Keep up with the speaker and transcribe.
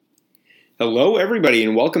Hello, everybody,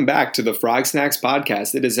 and welcome back to the Frog Snacks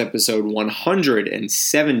Podcast. It is episode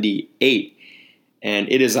 178,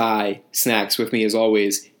 and it is I, Snacks. With me, as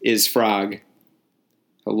always, is Frog.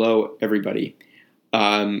 Hello, everybody.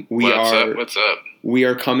 What's up? We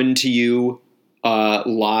are coming to you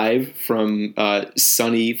live from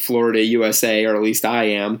sunny Florida, USA, or at least I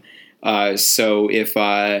am. So if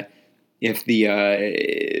the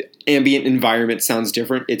ambient environment sounds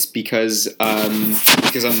different, it's because I'm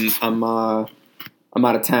out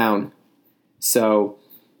of town. So,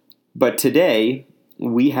 but today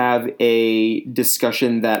we have a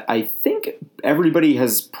discussion that I think everybody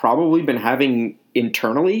has probably been having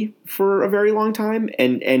internally for a very long time,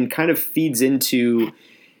 and kind of feeds into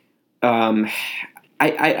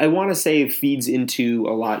I want to say feeds into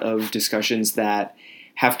a lot of discussions that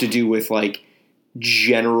have to do with like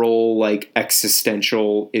general like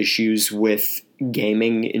existential issues with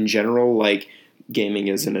gaming in general, like gaming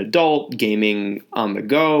as an adult, gaming on the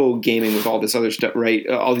go, gaming with all this other stuff, right?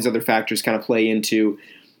 All these other factors kind of play into,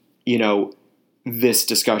 this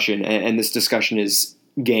discussion, and this discussion is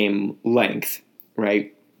game length,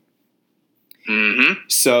 right? Mm-hmm.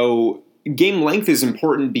 So game length is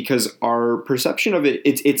important because our perception of it,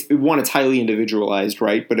 it's highly individualized,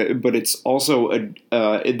 right? But it's also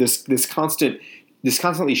this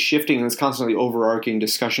constantly shifting, this constantly overarching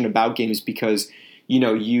discussion about games, because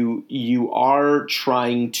you are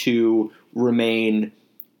trying to remain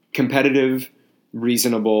competitive,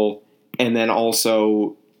 reasonable, and then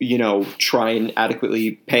also try and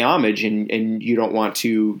adequately pay homage, and you don't want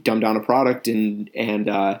to dumb down a product and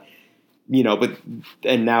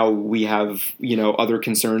now we have other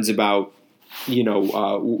concerns about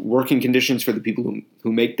working conditions for the people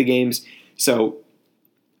who make the games. So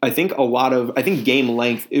I think game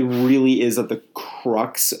length, it really is at the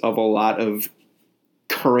crux of a lot of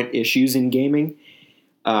current issues in gaming,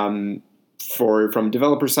 from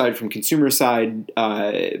developer side, from consumer side,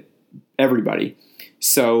 everybody.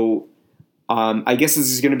 So I guess this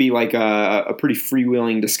is going to be like a pretty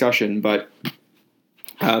freewheeling discussion, but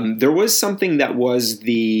there was something that was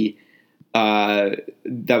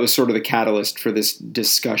sort of the catalyst for this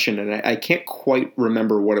discussion, and I can't quite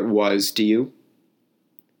remember what it was. Do you?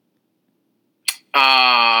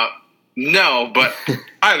 No, but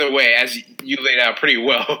either way, as you laid out pretty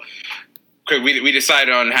well, because we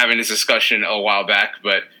decided on having this discussion a while back,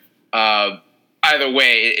 but either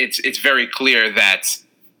way, it's very clear that,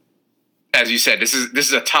 as you said, this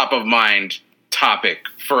is a top of mind topic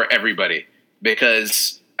for everybody,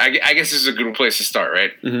 because I guess this is a good place to start,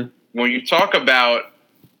 right? Mm-hmm. When you talk about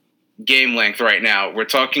game length right now, we're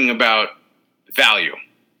talking about value,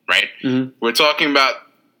 right? Mm-hmm. We're talking about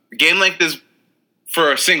game length is,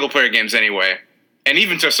 for single-player games anyway, and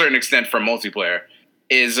even to a certain extent for multiplayer,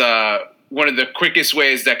 is one of the quickest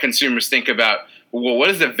ways that consumers think about, well, what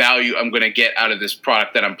is the value I'm going to get out of this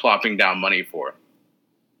product that I'm plopping down money for?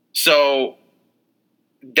 So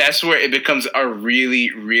that's where it becomes a really,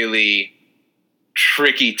 really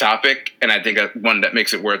tricky topic, and I think one that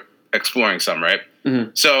makes it worth exploring some, right?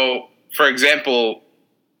 Mm-hmm. So, for example,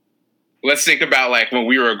 let's think about like when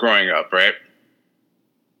we were growing up, right?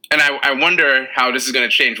 And I wonder how this is going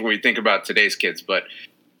to change when we think about today's kids. But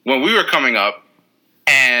when we were coming up,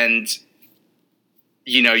 and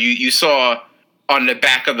you saw on the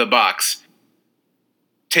back of the box,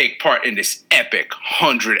 take part in this epic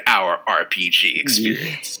 100-hour RPG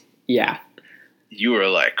experience. Yeah. You were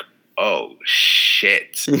like, oh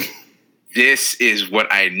shit, this is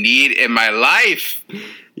what I need in my life.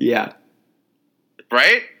 Yeah.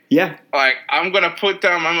 Right? Yeah. Like, I'm going to put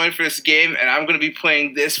down my money for this game, and I'm going to be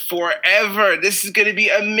playing this forever. This is going to be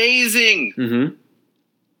amazing. Mm-hmm.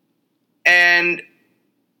 And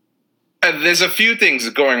there's a few things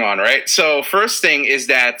going on, right? So first thing is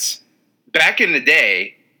that back in the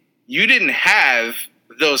day, you didn't have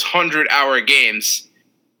those 100-hour games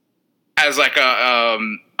as like a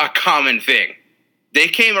common thing. They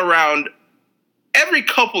came around every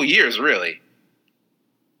couple years, really.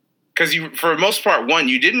 Because for the most part,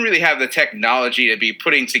 you didn't really have the technology to be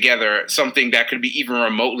putting together something that could be even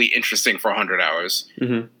remotely interesting for 100 hours.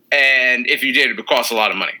 Mm-hmm. And if you did, it would cost a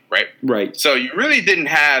lot of money, right? Right. So you really didn't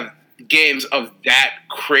have games of that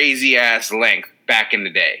crazy-ass length back in the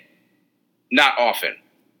day. Not often.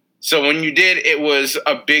 So when you did, it was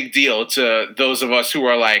a big deal to those of us who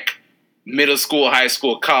are like middle school, high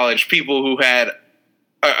school, college, people who had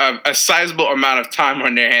a sizable amount of time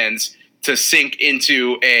on their hands to sink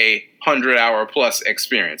into a 100-hour plus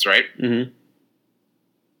experience, right? Mm-hmm.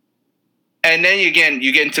 And then you get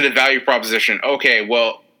into the value proposition. Okay,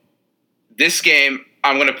 well, this game,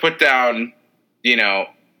 I'm going to put down,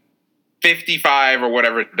 $55 or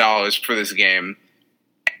whatever dollars for this game,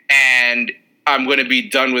 and I'm going to be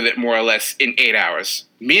done with it more or less in 8 hours.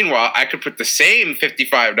 Meanwhile, I could put the same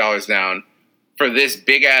 $55 down for this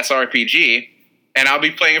big ass RPG, and I'll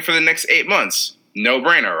be playing it for the next 8 months. No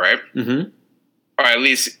brainer, right? Mm-hmm. Or at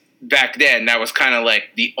least back then, that was kind of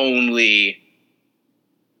like the only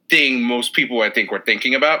thing most people, I think, were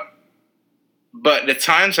thinking about. But the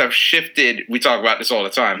times have shifted. We talk about this all the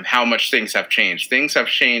time, how much things have changed. Things have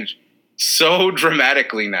changed so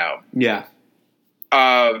dramatically now. Yeah.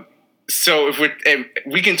 So if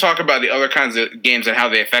we can talk about the other kinds of games and how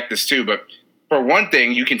they affect this too. But for one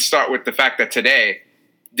thing, you can start with the fact that today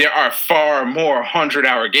there are far more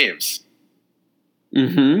 100-hour games.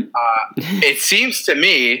 Mm-hmm. It seems to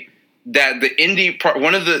me that the indie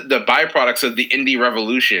one of the byproducts of the indie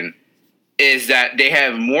revolution is that they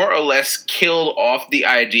have more or less killed off the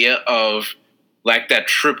idea of like that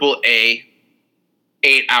AAA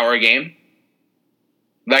 8-hour game.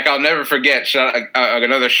 Like, I'll never forget,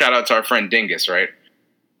 another shout out to our friend Dingus, right?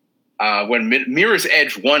 When Mirror's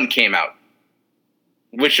Edge 1 came out,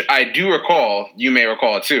 which I do recall, you may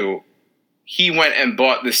recall too, he went and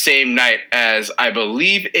bought the same night as, I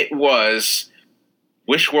believe it was,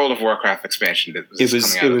 which World of Warcraft expansion it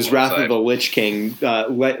was Wrath of the Lich King.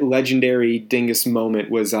 Legendary Dingus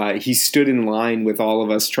moment was he stood in line with all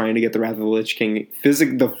of us trying to get the Wrath of the Lich King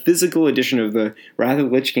the physical edition of the Wrath of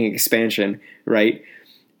the Lich King expansion, right?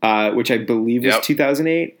 Which I believe was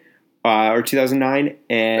 2008 or 2009.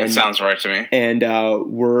 And that sounds right to me. And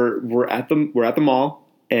we're at the mall,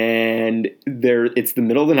 and it's the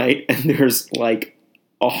middle of the night, and there's like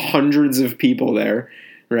hundreds of people there,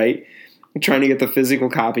 right? Trying to get the physical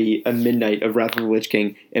copy at midnight of Wrath of the Lich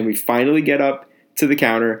King, and we finally get up to the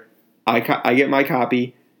counter. I get my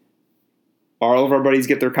copy. All of our buddies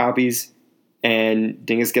get their copies, and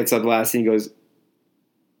Dingus gets up last and he goes,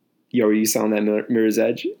 "Yo, are you selling that Mirror's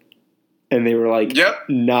Edge?" And they were like, "Yep,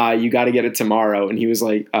 nah, you got to get it tomorrow." And he was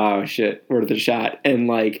like, "Oh shit, worth a shot." And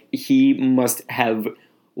like, he must have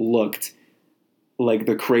looked like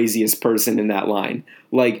the craziest person in that line.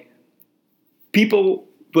 Like, people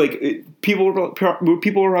were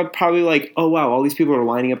probably like, "Oh wow, all these people are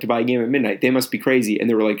lining up to buy a game at midnight. They must be crazy." And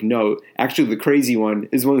they were like, "No, actually, the crazy one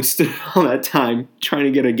is one who stood all that time trying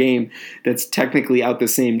to get a game that's technically out the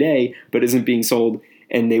same day but isn't being sold,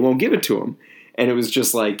 and they won't give it to him." And it was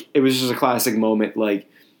just a classic moment. Like,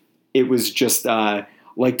 it was just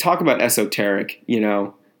like, talk about esoteric, you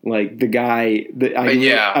know? Like, the guy that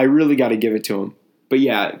I really got to give it to him. But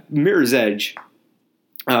yeah, Mirror's Edge,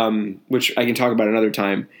 which I can talk about another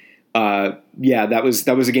time. That was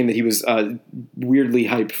a game that he was weirdly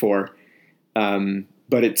hyped for.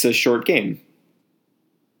 But it's a short game.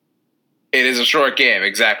 It is a short game,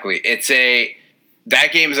 exactly.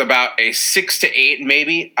 That game is about a 6 to 8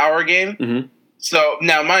 maybe hour game. Mm-hmm. So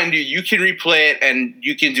now, mind you can replay it and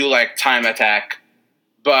you can do like time attack,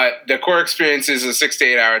 but the core experience is a 6 to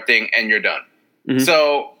 8 hour thing, and you're done. Mm-hmm.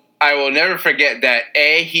 So I will never forget that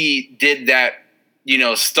he did that,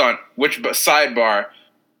 stunt, which sidebar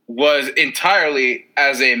was entirely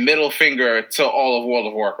as a middle finger to all of World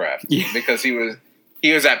of Warcraft, because he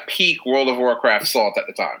was at peak World of Warcraft salt at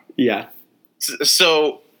the time. Yeah.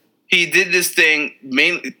 So he did this thing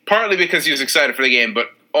partly because he was excited for the game, but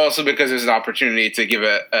also because there's an opportunity to give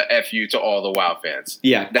a FU to all the WoW fans.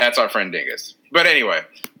 Yeah. That's our friend Dingus. But anyway,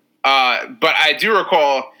 but I do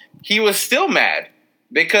recall he was still mad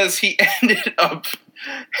because he ended up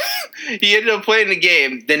playing the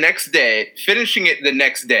game the next day, finishing it the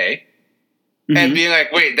next day, mm-hmm. and being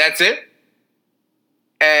like, "Wait, that's it?"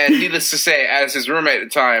 And needless to say, as his roommate at the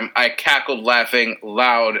time, I cackled laughing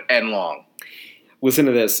loud and long. Listen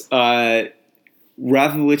to this.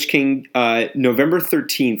 Wrath of the Lich King, November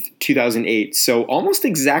 13th, 2008. So almost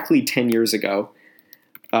exactly 10 years ago.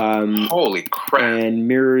 Holy crap. And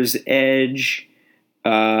Mirror's Edge.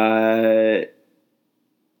 No,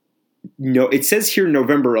 it says here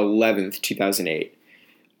November 11th, 2008.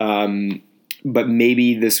 But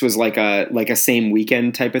maybe this was like a same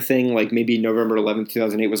weekend type of thing. Like maybe November 11th,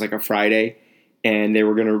 2008 was like a Friday. And they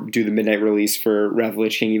were going to do the midnight release for Wrath of the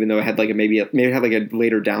Lich King, even though it had maybe it had like a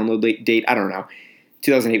later download date. I don't know.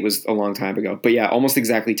 2008 was a long time ago. But yeah, almost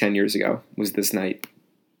exactly 10 years ago was this night.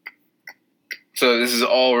 So this is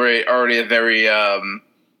already a very a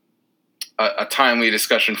timely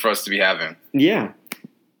discussion for us to be having. Yeah.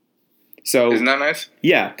 So isn't that nice?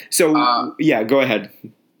 Yeah. So yeah, go ahead.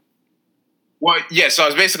 Well, yeah. So I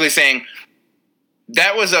was basically saying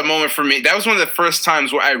that was a moment for me. That was one of the first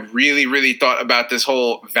times where I really, really thought about this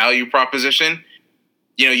whole value proposition.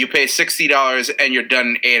 You pay $60 and you're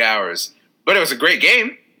done in 8 hours. But it was a great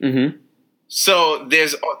game. Mm-hmm. So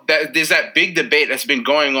there's that big debate that's been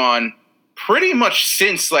going on pretty much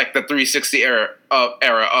since like the 360 era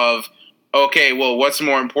of okay, well, what's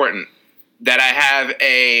more important, that I have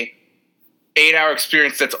a 8-hour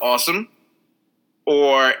experience that's awesome,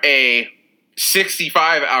 or a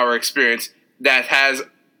 65-hour experience that has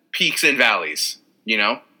peaks and valleys, you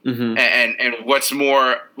know? Mm-hmm. And what's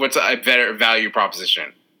a better value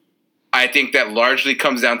proposition? I think that largely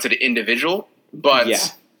comes down to the individual, but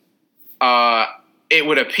it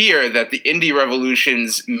would appear that the indie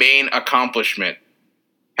revolution's main accomplishment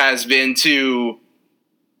has been to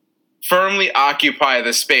firmly occupy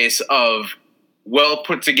the space of well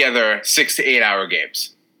put together 6 to 8 hour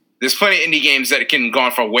games. There's plenty of indie games that can go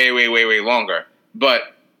on for way, way, way, way longer,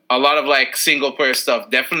 but a lot of like single player stuff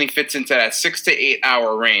definitely fits into that 6 to 8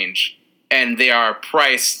 hour range, and they are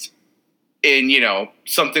priced in, you know,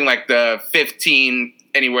 something like the 15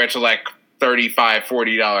 anywhere to like $35,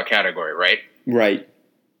 $40 category, right? Right.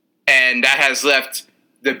 And that has left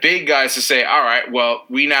the big guys to say, all right, well,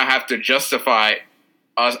 we now have to justify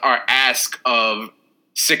our ask of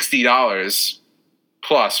 $60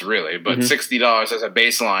 plus, really, but $60 as a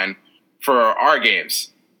baseline for our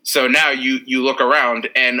games. So now you look around,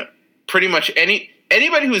 and pretty much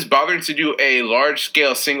anybody who's bothering to do a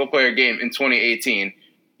large-scale single-player game in 2018,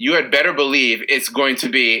 you had better believe it's going to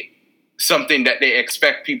be something that they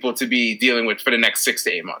expect people to be dealing with for the next 6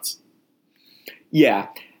 to 8 months. Yeah.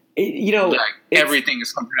 Everything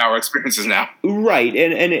is 100-hour experiences now. Right,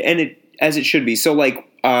 and it as it should be. So, like,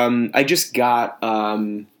 I just got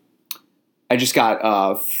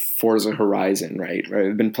Forza Horizon, right?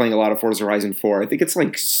 I've been playing a lot of Forza Horizon 4. I think it's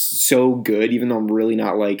like so good, even though I'm really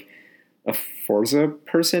not like a Forza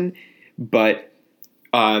person. But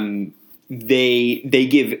they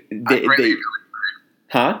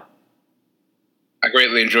I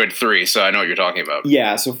greatly enjoyed 3, so I know what you're talking about.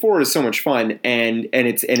 Yeah, so 4 is so much fun, and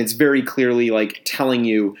it's very clearly like telling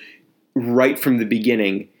you right from the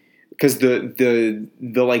beginning, because the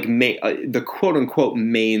quote unquote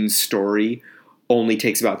main story only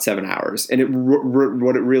takes about 7 hours, and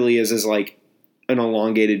what it really is like an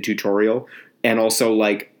elongated tutorial, and also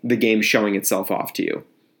like the game showing itself off to you.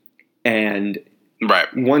 And right,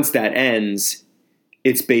 once that ends,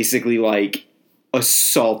 it's basically like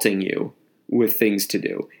assaulting you with things to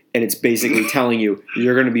do, and it's basically telling you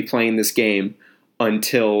you're going to be playing this game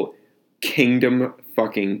until Kingdom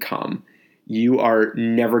fucking Come. You are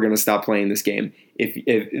never going to stop playing this game. If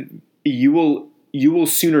you will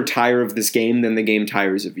sooner tire of this game than the game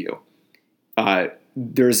tires of you.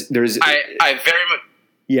 There's I very much.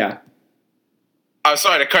 Yeah. I'm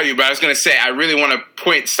sorry to cut you, but I was going to say, I really want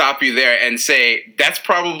to stop you there and say that's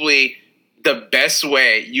probably the best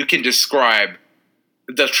way you can describe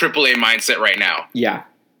the AAA mindset right now. Yeah.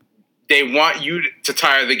 They want you to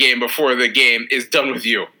tire the game before the game is done with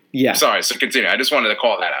you. Yeah. Sorry, so continue. I just wanted to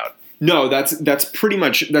call that out. No, that's pretty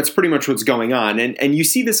much what's going on, and you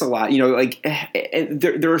see this a lot. You know, like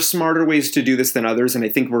there are smarter ways to do this than others, and I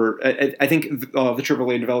think the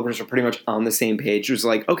AAA developers are pretty much on the same page. It's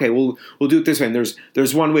like, okay, we'll do it this way. And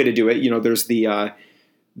there's one way to do it. You know, there's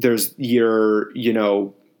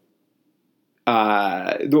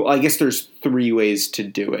I guess there's 3 ways to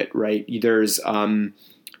do it, right? There's the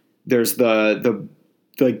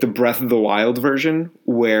Breath of the Wild version,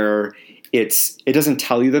 where it doesn't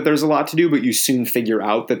tell you that there's a lot to do, but you soon figure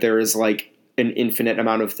out that there is like an infinite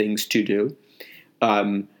amount of things to do.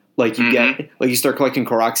 Like you start collecting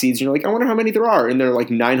Korok seeds, and you're like, I wonder how many there are, and they're like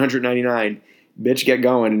 999. Bitch, get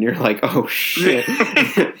going, and you're like, oh shit.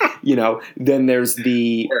 Then there's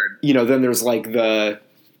the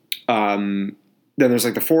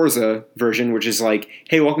Forza version, which is like,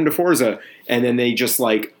 hey, welcome to Forza, and then they just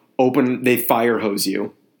like they fire hose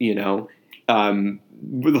you,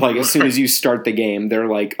 like as soon as you start the game, they're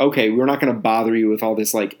like, okay, we're not going to bother you with all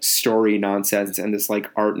this like story nonsense and this like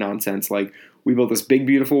art nonsense. Like, we built this big,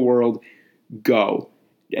 beautiful world, go,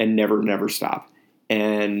 and never stop.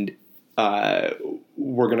 And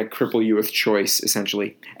we're going to cripple you with choice,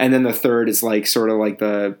 essentially. And then the third is like sort of like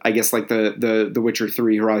the Witcher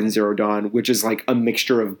 3 Horizon Zero Dawn, which is like a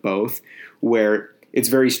mixture of both, where it's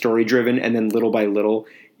very story driven, and then little by little,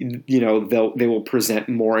 they will present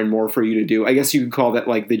more and more for you to do. I guess you could call that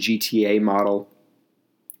like the GTA model,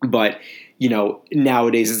 but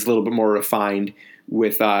nowadays it's a little bit more refined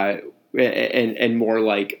with and more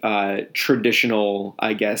like traditional,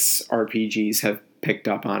 I guess, RPGs have picked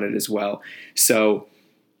up on it as well. So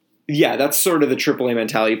yeah, that's sort of the AAA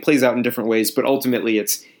mentality. It plays out in different ways, but ultimately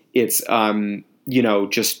it's just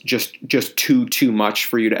too much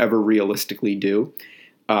for you to ever realistically do.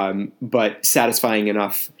 But satisfying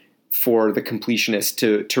enough for the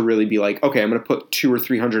completionist to really be like, okay, I'm going to put 200 or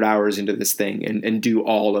 300 hours into this thing and do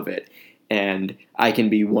all of it. And I can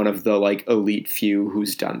be one of the like elite few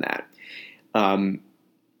who's done that.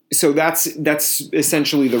 So that's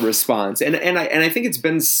essentially the response. And I think it's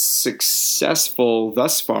been successful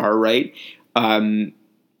thus far, right?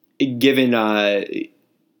 Given,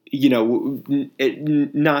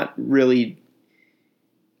 not really,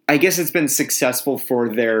 I guess it's been successful for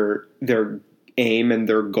their aim and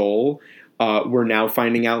their goal. We're now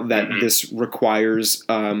finding out that this requires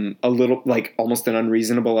a little, like almost an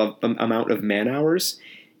unreasonable amount of man hours,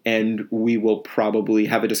 and we will probably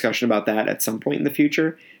have a discussion about that at some point in the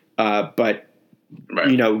future. But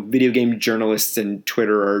right. Video game journalists and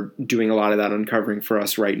Twitter are doing a lot of that uncovering for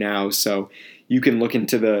us right now. So you can look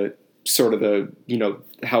into the sort of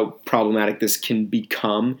how problematic this can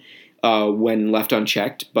become when left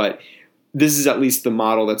unchecked. But this is at least the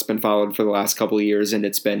model that's been followed for the last couple of years, and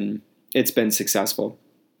it's been successful.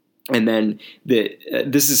 And then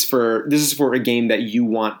this is for a game that you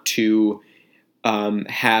want to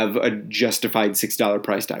have a justified $6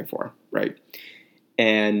 price tag for, right?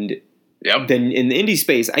 And then in the indie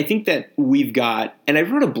space, I think that we've got, and I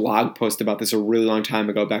wrote a blog post about this a really long time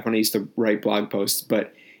ago, back when I used to write blog posts,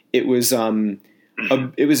 but it was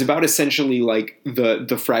it was about essentially like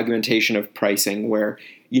the fragmentation of pricing, where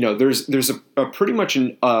there's a pretty much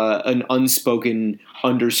an unspoken,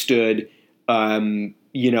 understood,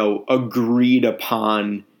 agreed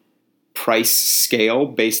upon price scale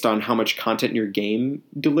based on how much content your game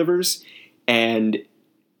delivers, and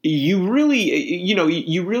you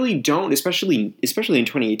really don't, especially in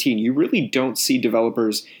 2018, you really don't see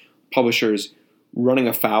developers, publishers running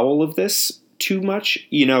afoul of this too much.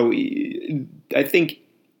 I think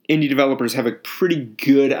indie developers have a pretty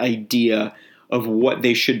good idea of what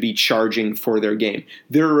they should be charging for their game.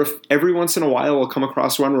 Every once in a while I'll come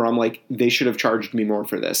across one where I'm like, they should have charged me more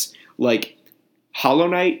for this. Like, Hollow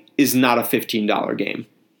Knight is not a $15 game.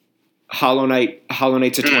 Hollow Knight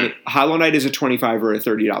is a $25 or a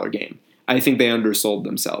 $30 game. I think they undersold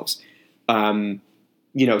themselves. Some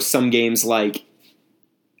games like,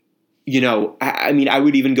 I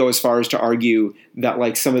would even go as far as to argue that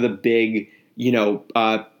like some of the big,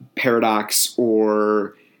 Paradox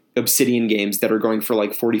or Obsidian games that are going for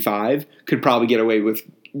like 45 could probably get away with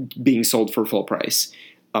being sold for full price,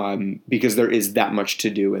 because there is that much to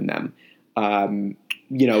do in them. Even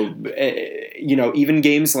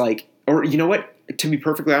games like, or you know what? To be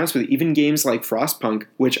perfectly honest with you, even games like Frostpunk,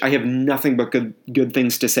 which I have nothing but good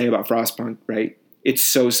things to say about Frostpunk, right? It's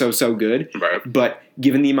so good. Right. But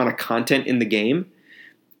given the amount of content in the game,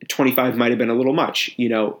 25 might have been a little much.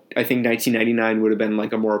 I think $19.99 would have been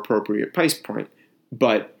like a more appropriate price point.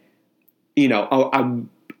 But I'm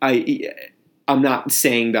not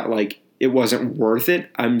saying that like it wasn't worth it.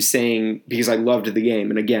 I'm saying because I loved the game,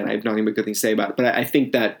 and again, I have nothing but good things to say about it. But I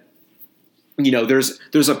think that there's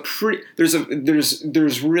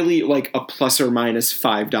really like a plus or minus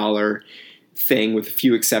 $5 thing, with a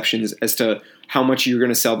few exceptions, as to how much you're going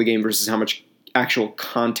to sell the game versus how much actual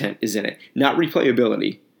content is in it. Not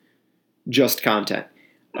replayability, just content.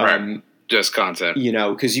 Right. Just content.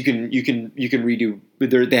 Because you can redo.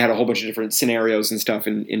 They had a whole bunch of different scenarios and stuff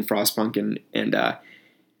in Frostpunk, and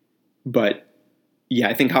but yeah,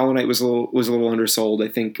 I think Hollow Knight was a little undersold. I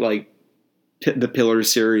think like the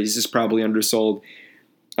Pillars series is probably undersold.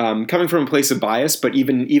 Coming from a place of bias, but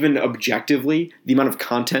even objectively, the amount of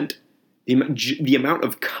content,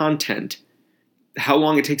 how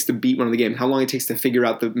long it takes to beat one of the game, how long it takes to figure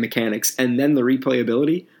out the mechanics, and then the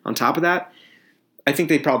replayability on top of that, I think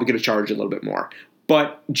they probably could have charged a little bit more.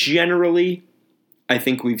 But generally, I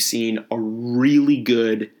think we've seen a really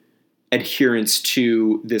good adherence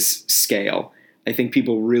to this scale. I think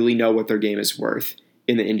people really know what their game is worth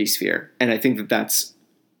in the indie sphere, and I think that's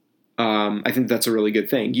a really good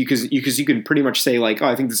thing, because you can pretty much say like, oh,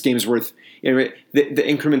 I think this game is worth the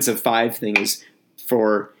increments of 5 thing is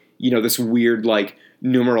for this weird like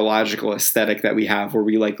numerological aesthetic that we have, where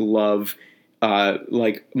we like love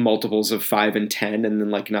like multiples of 5 and 10, and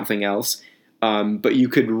then like nothing else. But you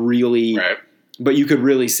could really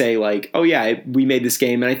say like, oh yeah, we made this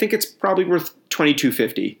game, and I think it's probably worth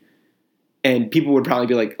 $22.50, and people would probably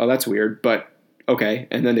be like, oh, that's weird, but okay,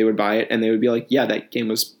 and then they would buy it, and they would be like, yeah, that game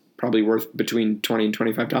was probably worth between $20 and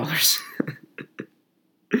 $25.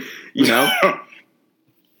 Yeah.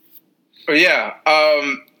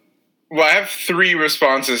 Well, I have 3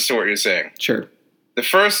 responses to what you're saying. Sure. The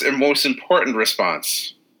first and most important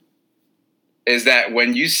response is that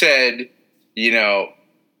when you said,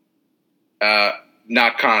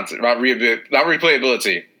 not content, not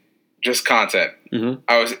replayability, just content,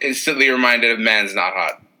 I was instantly reminded of Man's Not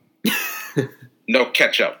Hot. No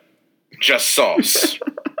ketchup, just sauce.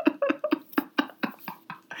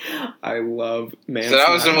 I love man. So that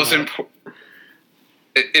was the most important.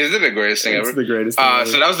 Is it the greatest thing ever? It's the greatest thing ever.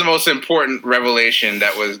 So that was the most important revelation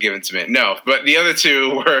that was given to me. No, but the other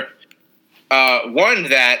two were one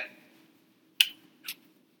that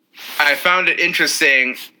I found it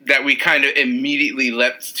interesting that we kind of immediately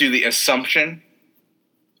leapt to the assumption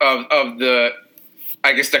of the,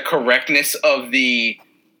 I guess, the correctness of the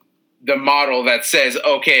model that says,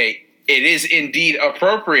 okay, it is indeed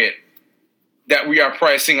appropriate that we are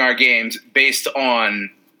pricing our games based on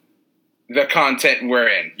the content we're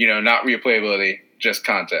in, not replayability, just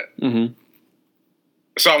content. Mm-hmm.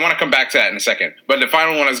 So I want to come back to that in a second. But the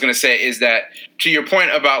final one I was going to say is that, to your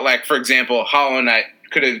point about, like, for example, Hollow Knight,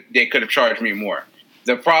 they could have charged me more.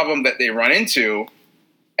 The problem that they run into,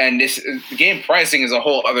 and this game pricing is a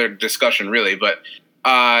whole other discussion, really, but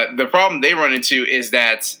the problem they run into is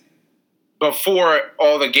that before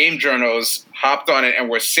all the game journals hopped on it and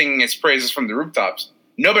were singing its praises from the rooftops,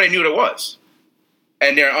 nobody knew what it was.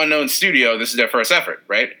 And they're an unknown studio. This is their first effort,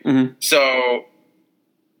 right? Mm-hmm. So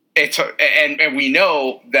it's and we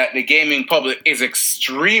know that the gaming public is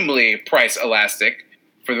extremely price elastic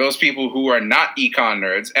for those people who are not econ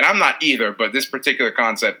nerds, and I'm not either. But this particular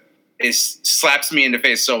concept slaps me in the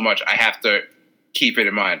face so much, I have to keep it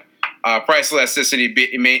in mind. Price elasticity,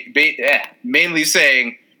 mainly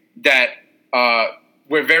saying that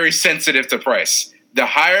we're very sensitive to price. The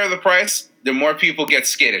higher the price, the more people get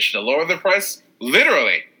skittish. The lower the price,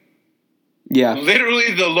 literally,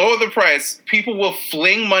 the lower the price, people will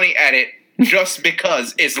fling money at it just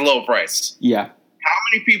because it's low price. Yeah. How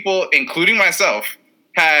many people, including myself,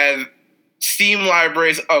 have Steam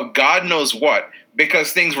libraries of God knows what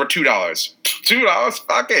because things were $2? $2?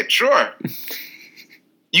 Fuck it, sure.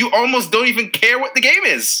 You almost don't even care what the game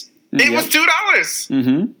is. It was $2.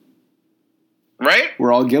 Mm-hmm. Right?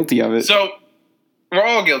 We're all guilty of it. So we're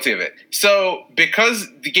all guilty of it. So because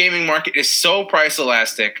the gaming market is so price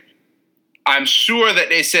elastic, I'm sure that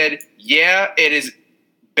they said, yeah, it is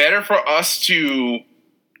better for us to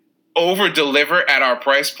over-deliver at our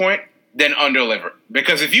price point than under-deliver.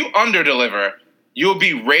 Because if you under-deliver, you'll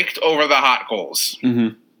be raked over the hot coals.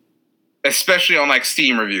 Mm-hmm. Especially on, like,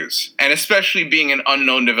 Steam reviews. And especially being an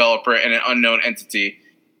unknown developer and an unknown entity,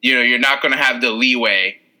 you're not going to have the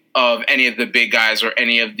leeway of any of the big guys or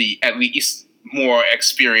any of the at least more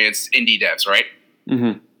experienced indie devs, right?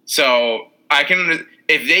 Mm-hmm. So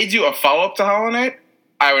if they do a follow-up to Hollow Knight,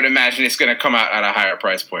 I would imagine it's going to come out at a higher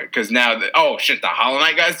price point. Because now, the Hollow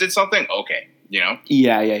Knight guys did something? Okay,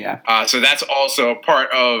 Yeah. So that's also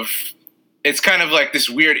part of, it's kind of like this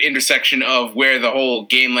weird intersection of where the whole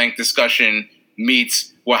game length discussion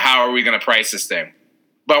meets, well, how are we going to price this thing?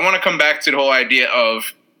 But I want to come back to the whole idea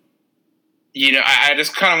of, I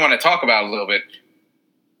just kind of want to talk about it a little bit.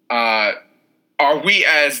 Are we,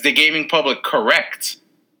 as the gaming public, correct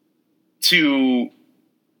to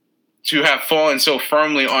have fallen so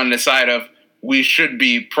firmly on the side of we should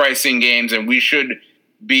be pricing games and we should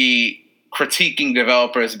be critiquing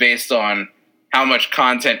developers based on how much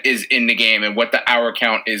content is in the game and what the hour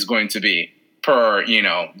count is going to be per,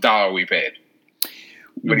 dollar we paid?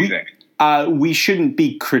 What do you think? We shouldn't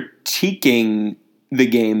be critiquing the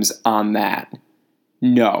games on that.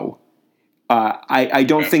 No. I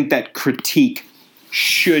don't think that critique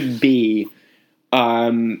should be...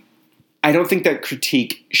 I don't think that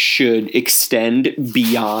critique should extend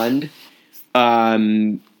beyond,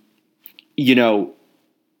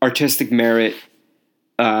 artistic merit,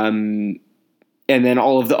 and then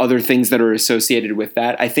all of the other things that are associated with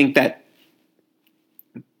that. I think that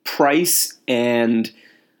price and...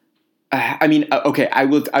 I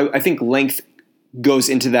think length goes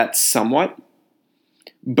into that somewhat,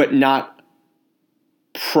 but not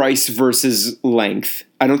price versus length.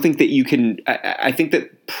 I don't think that you can... I think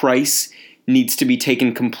that price needs to be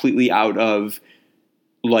taken completely out of,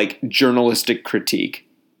 like, journalistic critique.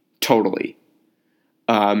 Totally.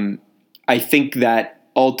 I think that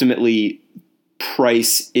ultimately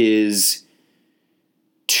price is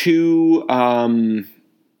too...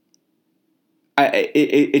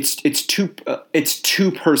 it's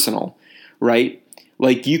too personal, right?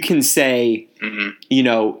 Like, you can say, the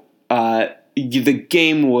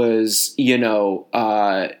game was,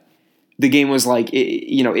 the game was like,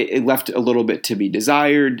 it left a little bit to be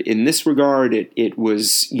desired in this regard. It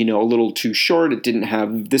was, a little too short. It didn't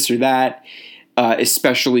have this or that,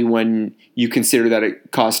 especially when you consider that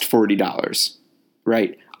it cost $40,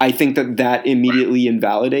 right? I think that immediately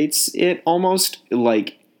invalidates it almost.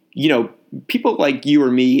 Like, people like you or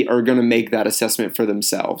me are going to make that assessment for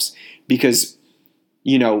themselves because,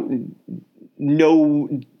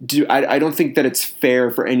 I don't think that it's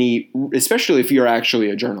fair for any, especially if you're actually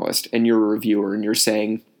a journalist and you're a reviewer and you're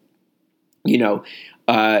saying, given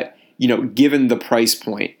the price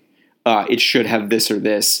point, it should have this or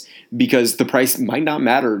this, because the price might not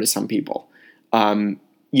matter to some people.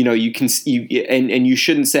 You can, and you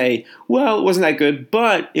shouldn't say, well, it wasn't that good,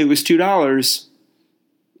 but it was $2,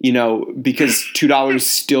 because $2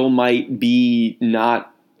 still might be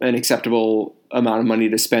not an acceptable amount of money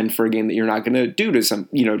to spend for a game that you're not going to do to some,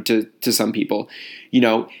 to some people.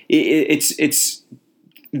 It's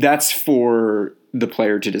that's for the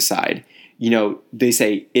player to decide. They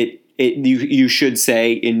say you should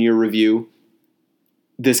say in your review,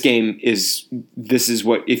 this is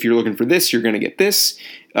what, if you're looking for this, you're going to get this.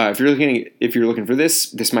 If you're looking for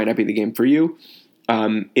this, this might not be the game for you.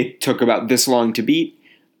 It took about this long to beat.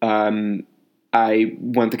 I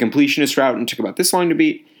went the completionist route and took about this long to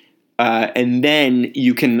beat. And then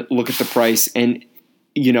you can look at the price and,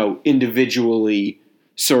 individually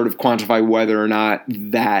sort of quantify whether or not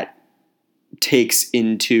that takes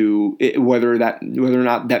into whether or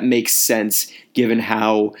not that makes sense given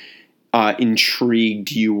how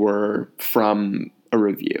intrigued you were from a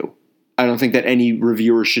review. I don't think that any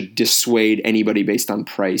reviewer should dissuade anybody based on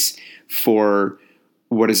price for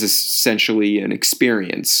what is essentially an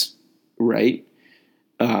experience, right?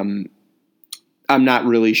 I'm not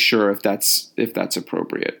really sure if that's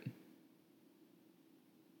appropriate.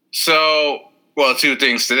 So, well, two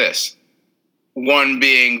things to this. One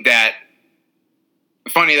being that,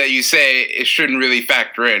 funny that you say it shouldn't really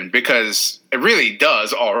factor in, because it really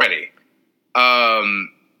does already.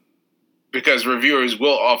 Because reviewers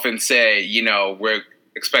will often say, we're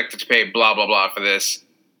expected to pay blah, blah, blah for this,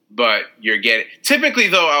 but you're getting... Typically,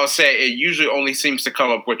 though, I'll say it usually only seems to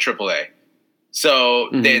come up with AAA. So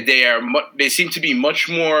they seem to be much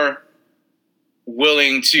more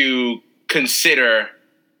willing to consider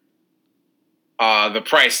the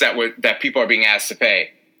price that people are being asked to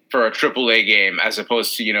pay for a AAA game as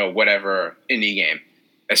opposed to, whatever indie game.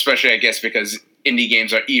 Especially, I guess, because indie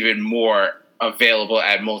games are even more available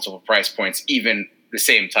at multiple price points, even the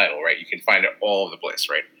same title, right? You can find it all over the place,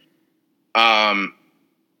 right?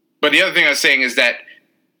 But the other thing I was saying is that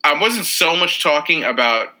I wasn't so much talking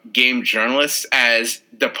about game journalists as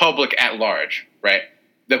the public at large, right?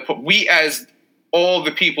 We, as all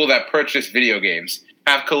the people that purchase video games,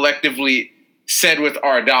 have collectively said with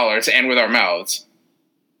our dollars and with our mouths,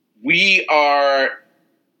 we are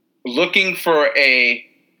looking for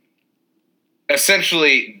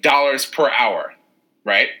essentially dollars per hour,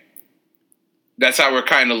 right? That's how we're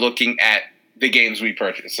kind of looking at the games we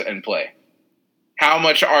purchase and play. How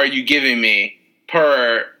much are you giving me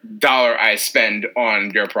per dollar I spend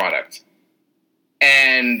on your product?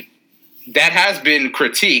 And that has been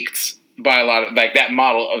critiqued by a lot of, that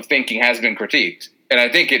model of thinking has been critiqued. And I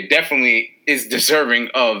think it definitely is deserving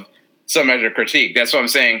of some measure of critique. That's what I'm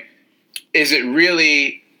saying. Is it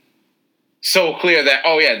really so clear that,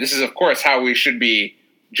 oh yeah, this is of course how we should be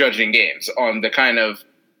judging games, on the kind of,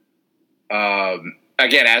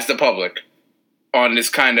 again, as the public, on this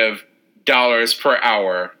kind of dollars per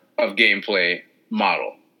hour of gameplay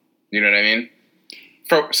model? You know what I mean?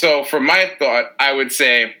 So for my thought, I would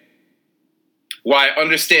say, while I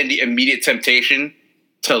understand the immediate temptation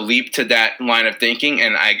to leap to that line of thinking,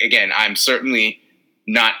 and I'm certainly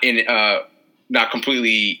not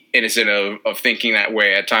completely innocent of thinking that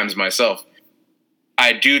way at times myself.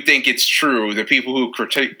 I do think it's true. The people who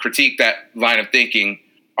critique that line of thinking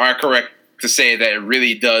are correct to say that it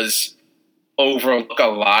really does overlook a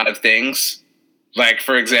lot of things. Like,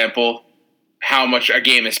 for example, how much a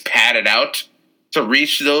game is padded out to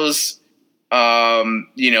reach those,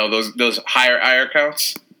 those higher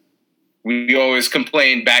counts. We always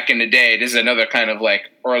complained back in the day. This is another kind of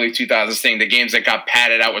early 2000s thing. The games that got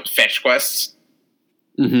padded out with fetch quests.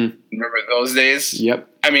 Mm-hmm. Remember those days? Yep.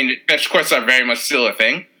 I mean, fetch quests are very much still a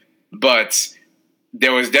thing, but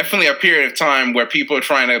there was definitely a period of time where people were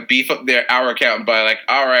trying to beef up their hour count by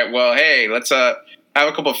all right, well, hey, let's have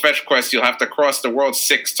a couple of fetch quests. You'll have to cross the world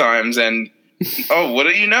 6 times, and oh, what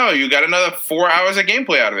do you know? You got another 4 hours of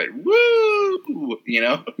gameplay out of it. Woo!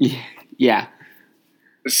 Yeah.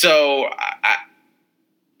 So,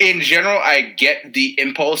 in general, I get the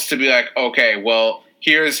impulse to be like, okay, well,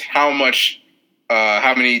 here's how many,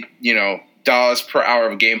 dollars per hour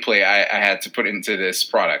of gameplay I had to put into this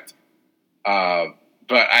product.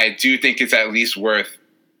 But I do think it's at least worth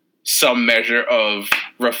some measure of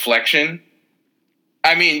reflection.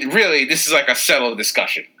 I mean, really, this is a settled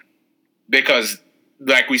discussion. Because,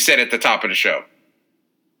 like we said at the top of the show,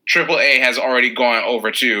 AAA has already gone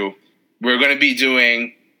over to, we're going to be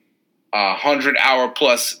doing 100-hour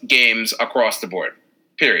plus games across the board,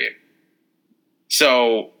 period.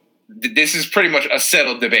 So this is pretty much a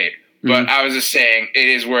settled debate. But I was just saying it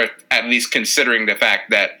is worth at least considering the fact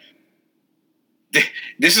that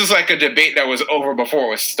this is like a debate that was over before it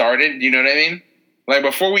was started. You know what I mean? Like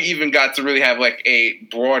before we even got to really have like a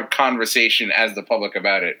broad conversation as the public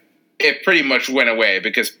about it, it pretty much went away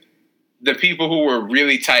because the people who were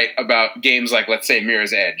really tight about games like, let's say,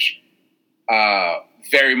 Mirror's Edge,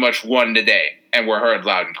 very much won the day and were heard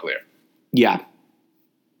loud and clear. Yeah.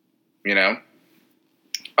 You know?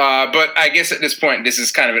 But I guess at this point, this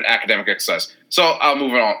is kind of an academic exercise. So I'll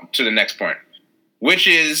move on to the next point, which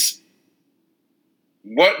is,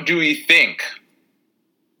 what do we think?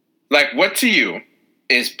 Like, what to you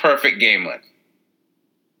is perfect game length?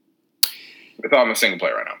 With all, I'm a single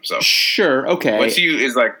player right now. So sure, okay. What to you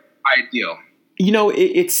is like ideal? You know,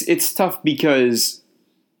 it's tough because,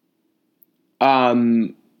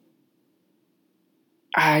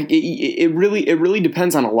 it really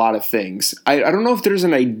depends on a lot of things. I don't know if there's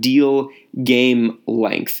an ideal game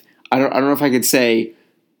length. I don't know if I could say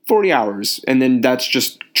 40 hours and then that's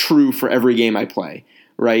just true for every game I play,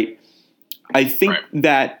 right? I think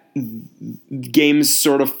that games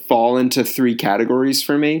sort of fall into three categories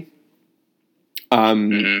for me.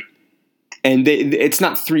 And it's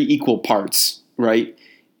not three equal parts, right?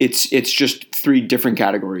 It's just three different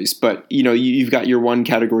categories. But, you know, you've got your one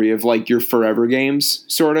category of like your forever games,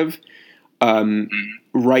 sort of.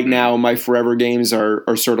 Right now, my forever games are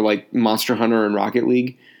sort of like Monster Hunter and Rocket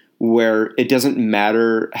League, where it doesn't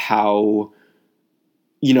matter how,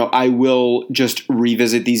 you know, I will just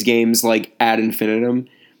revisit these games like ad infinitum,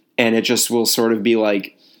 and it just will sort of be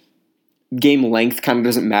like, game length kind of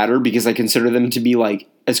doesn't matter because I consider them to be like,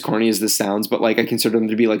 as corny as this sounds, but like I consider them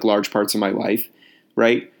to be like large parts of my life,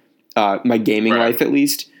 right? My gaming life, at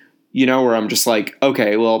least, you know, where I'm just like,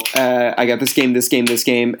 okay, well, I got this game.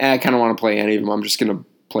 I kind of want to play any of them. I'm just going to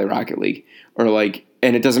play Rocket League, or like,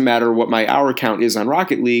 and it doesn't matter what my hour count is on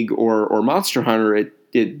Rocket League or Monster Hunter. It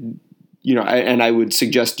you know, and I would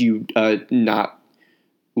suggest you not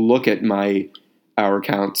look at my hour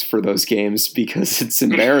counts for those games because it's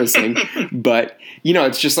embarrassing. But, you know,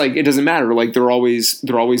 it's just like, it doesn't matter. Like they're always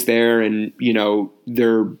there, and, you know,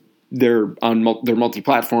 they're they're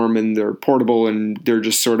multi-platform and they're portable, and they're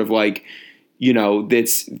just sort of like, you know,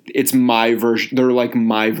 it's my version. They're like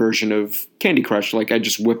my version of Candy Crush. Like I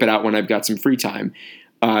just whip it out when I've got some free time.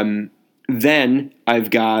 Then I've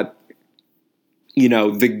got, you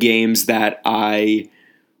know, the games that I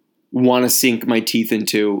want to sink my teeth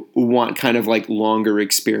into, want kind of like longer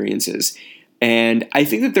experiences. And I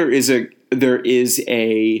think that there is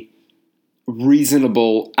a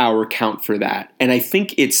reasonable hour count for that. And I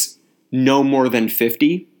think it's no more than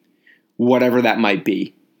 50, whatever that might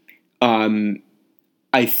be.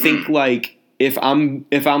 I think like if I'm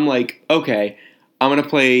like, okay, I'm going to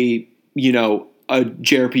play, you know, a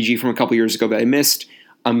JRPG from a couple years ago that I missed.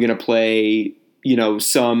 I'm going to play, you know,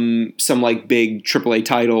 some like big AAA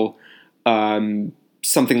title,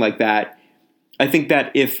 something like that. I think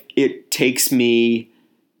that if it takes me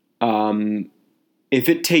like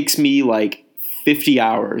 50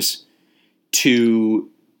 hours to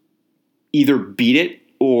either beat it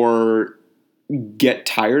or get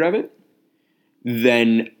tired of it,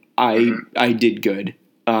 then I did good.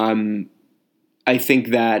 I think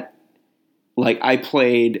that like I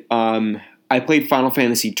played Final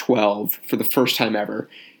Fantasy 12 for the first time ever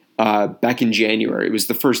back in January. It was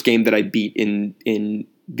the first game that I beat in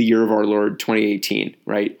the year of our Lord 2018,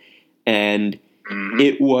 right? And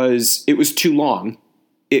it was too long.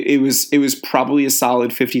 It was probably a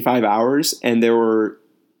solid 55 hours, and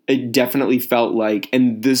it definitely felt like,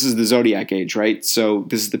 and this is the Zodiac Age, right? So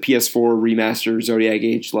this is the PS4 remaster Zodiac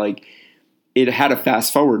Age. Like it had a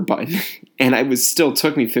fast forward button, and still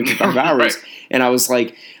took me 55 hours. Right. And I was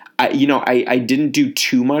like, I didn't do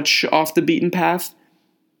too much off the beaten path,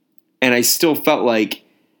 and I still felt like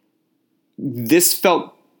this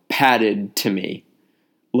felt padded to me.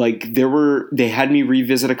 Like they had me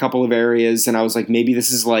revisit a couple of areas, and I was like, maybe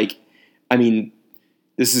this is like, I mean,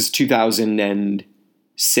 this is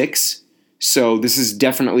 2006. So this is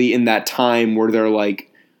definitely in that time where they're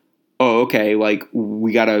like, oh, okay, like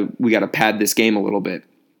we gotta pad this game a little bit.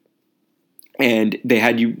 And they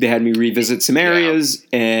had me revisit some areas,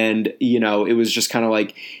 and, you know, it was just kind of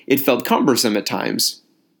like, it felt cumbersome at times.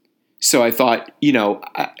 So I thought, you know,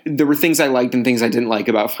 there were things I liked and things I didn't like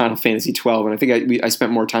about Final Fantasy 12, and I think I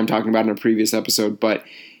spent more time talking about it in a previous episode, but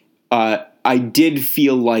I did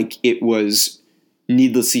feel like it was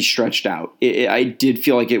needlessly stretched out. I did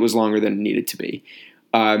feel like it was longer than it needed to be.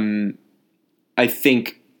 I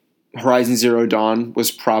think Horizon Zero Dawn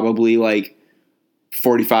was probably like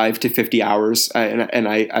 45 to 50 hours, and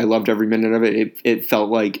I loved every minute of it. It felt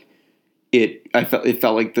like it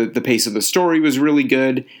felt like the pace of the story was really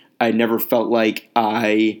good. I never felt like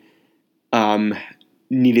I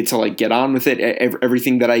needed to like get on with it.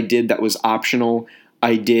 Everything that I did that was optional,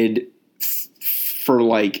 I did for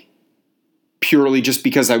like purely just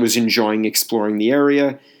because I was enjoying exploring the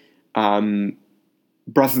area.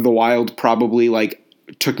 Breath of the Wild probably like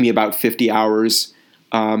took me about 50 hours.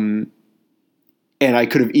 And I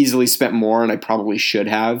could have easily spent more, and I probably should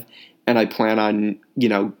have. And I plan on,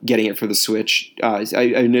 getting it for the Switch. I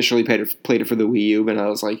initially played it for the Wii U, but I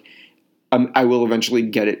was like, I will eventually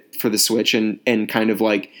get it for the Switch and kind of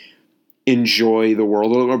like enjoy the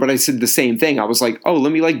world a little more. But I said the same thing. I was like, oh,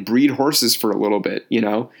 let me like breed horses for a little bit.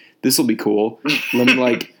 This will be cool. Let me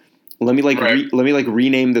like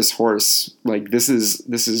rename this horse. Like this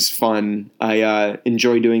is fun. I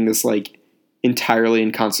enjoy doing this like entirely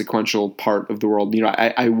inconsequential part of the world.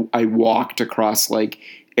 I walked across like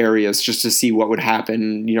areas just to see what would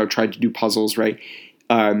happen. Tried to do puzzles, right?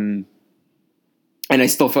 And I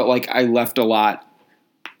still felt like I left a lot.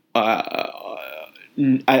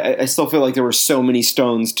 I still feel like there were so many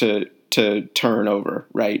stones to turn over,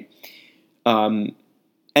 right? And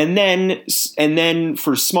then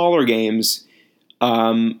for smaller games,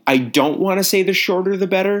 I don't want to say the shorter the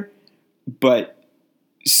better, but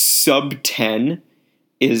sub 10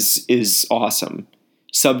 is awesome.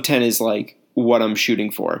 Sub 10 is like what I'm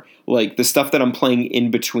shooting for. Like the stuff that I'm playing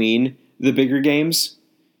in between the bigger games,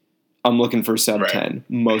 I'm looking for sub 10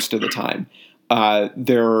 most of the time.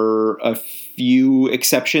 There are a few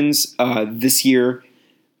exceptions. This year,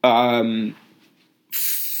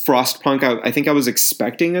 Frostpunk, I think I was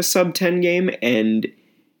expecting a sub 10 game, and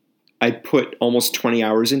I put almost 20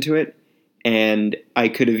 hours into it, and I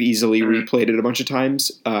could have easily replayed it a bunch of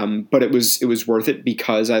times. But it was worth it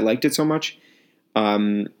because I liked it so much.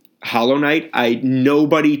 Hollow Knight,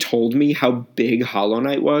 nobody told me how big Hollow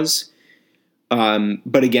Knight was.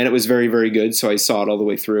 But again, it was very, very good, so I saw it all the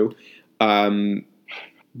way through.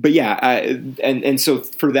 But yeah, and so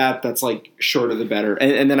for that's like shorter the better.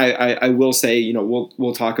 And then I will say,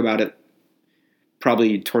 we'll talk about it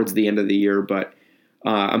probably towards the end of the year, but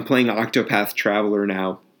I'm playing Octopath Traveler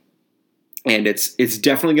now, and it's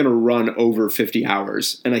definitely going to run over 50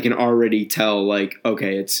 hours, and I can already tell like,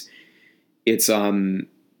 okay, I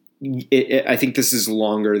think this is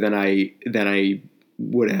longer than I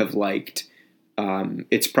would have liked.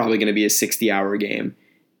 It's probably going to be a 60-hour game,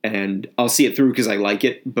 and I'll see it through because I like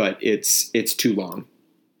it, but it's too long.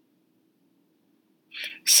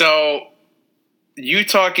 So you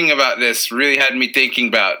talking about this really had me thinking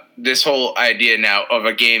about this whole idea now of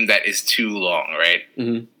a game that is too long, right?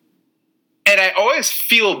 Mm-hmm. And I always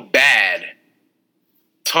feel bad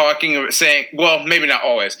saying, well, maybe not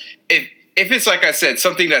always. If it's like I said,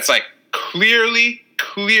 something that's like clearly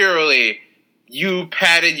you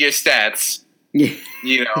padded your stats.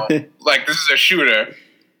 Like this is a shooter.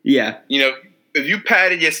 Yeah. If you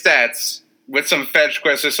padded your stats with some fetch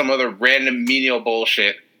quests or some other random menial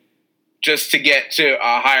bullshit just to get to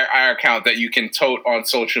a higher count that you can tote on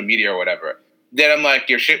social media or whatever, then I'm like,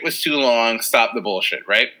 your shit was too long, stop the bullshit,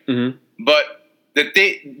 right? Mm-hmm. But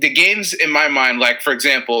the games in my mind, like, for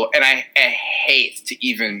example, and I hate to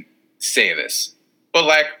even say this, but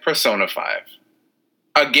like Persona 5.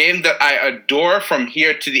 A game that I adore from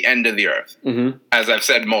here to the end of the earth, mm-hmm. as I've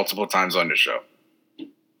said multiple times on the show.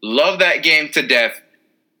 Love that game to death.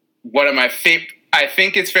 One of my favorite, I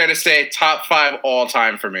think it's fair to say, top 5 all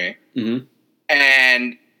time for me. Mm-hmm.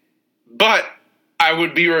 But I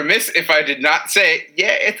would be remiss if I did not say,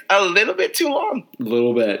 yeah, it's a little bit too long. A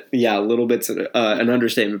little bit. Yeah, a little bit's an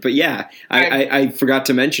understatement. But yeah, I forgot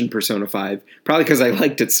to mention Persona 5, probably because I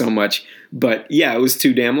liked it so much. But yeah, it was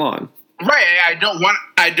too damn long. Right, I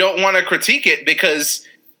don't want to critique it because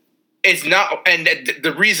it's not, and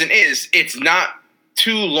the reason is it's not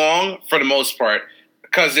too long for the most part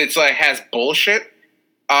because it's like has bullshit.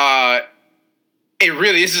 It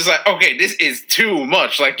really is just like, okay, this is too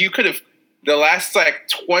much. Like you could have, the last like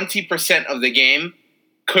 20% of the game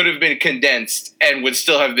could have been condensed and would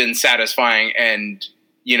still have been satisfying and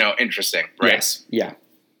interesting, right? Yes, yeah.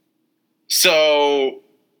 So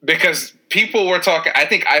because people were talking, I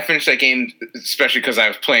think I finished that game, especially because I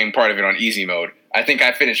was playing part of it on easy mode. I think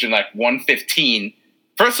I finished in like 115.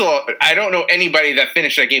 First of all, I don't know anybody that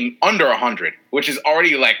finished that game under 100, which is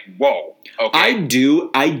already like, whoa. Okay. I do,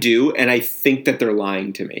 and I think that they're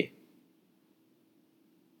lying to me.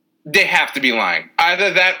 They have to be lying.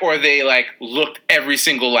 Either that or they like looked every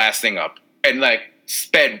single last thing up and like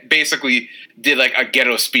basically did like a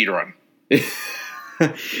ghetto speed run.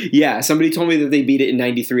 Yeah, somebody told me that they beat it in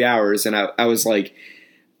 93 hours, and I was like,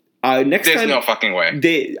 next There's time. no fucking way.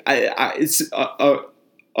 It's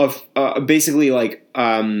basically like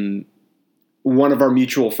one of our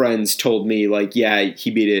mutual friends told me, like, yeah,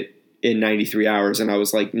 he beat it in 93 hours, and I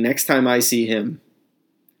was like, next time I see him,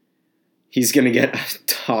 he's gonna get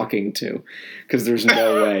talking to, because there's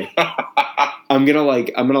no way. I'm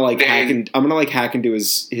gonna hack into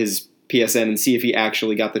his PSN and see if he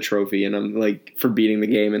actually got the trophy, and I'm like, for beating the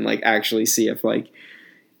game, and like actually see if like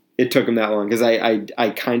it took him that long, because I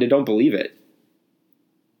kind of don't believe it.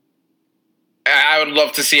 I would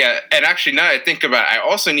love to see it. And actually, now that I think about it, I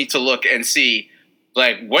also need to look and see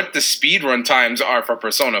like what the speedrun times are for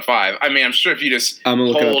Persona 5. I mean, I'm sure if you just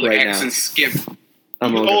hold X and skip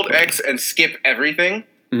and skip everything,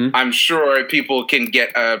 I'm sure people can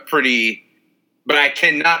get a pretty. But I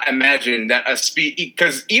cannot imagine that a speed,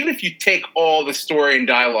 because even if you take all the story and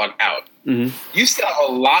dialogue out, you still have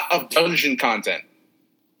a lot of dungeon content.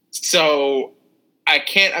 So I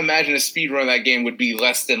can't imagine a speed run of that game would be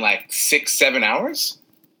less than like 6-7 hours.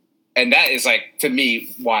 And that is like, to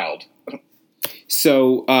me, wild.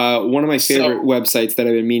 So one of my favorite websites that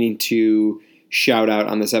I've been meaning to shout out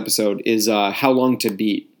on this episode is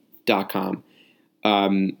howlongtobeat.com.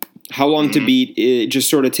 How Long to Beat, it just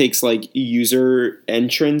sort of takes like user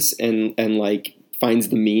entrance and like finds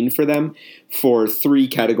the mean for them for 3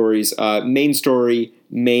 categories: main story,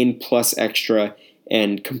 main plus extra,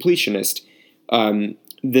 and completionist.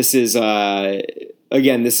 These are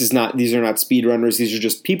not speedrunners. These are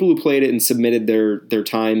just people who played it and submitted their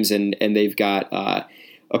times, and they've got a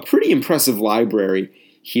pretty impressive library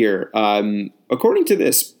here. According to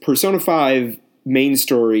this, Persona 5 main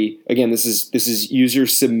story, again, this is user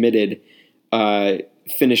submitted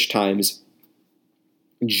finish times.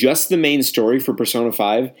 Just the main story for Persona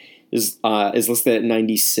 5 is listed at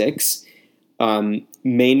 96.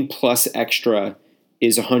 Main plus extra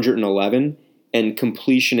is 111, and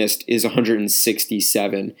completionist is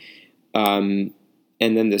 167. And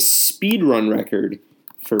then the speedrun record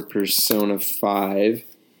for Persona 5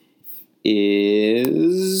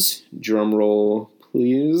 is, drumroll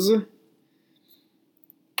please,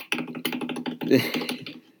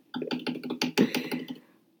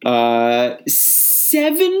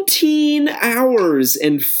 17 hours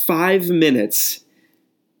and 5 minutes.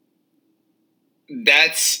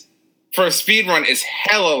 That's, for a speedrun, is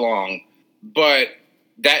hella long, but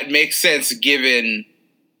that makes sense given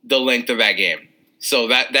the length of that game. So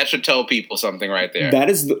that should tell people something right there. That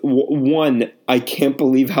is one. I can't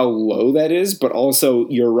believe how low that is, but also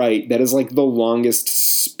you're right. That is like the longest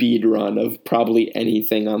speed run of probably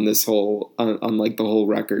anything on this whole on like the whole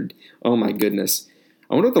record. Oh my goodness!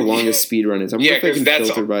 I wonder what the longest speed run is. I wonder if they can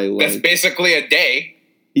filter by like, that's basically a day.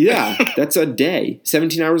 Yeah, that's a day.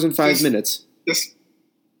 17 hours and 5 minutes.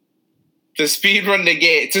 To speed run the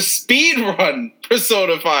game, to speed run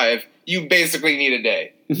Persona 5, you basically need a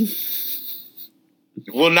day.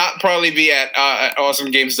 Will not probably be at Awesome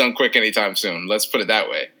Games Done Quick anytime soon. Let's put it that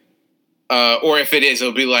way. Or if it is,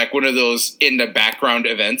 it'll be like one of those in the background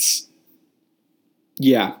events.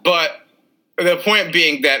 Yeah. But the point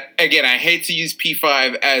being that, again, I hate to use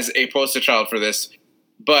P5 as a poster child for this,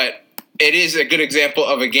 but it is a good example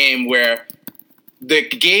of a game where the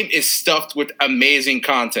game is stuffed with amazing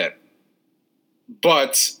content.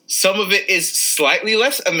 But some of it is slightly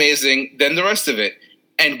less amazing than the rest of it.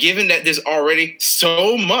 And given that there's already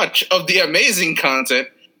so much of the amazing content,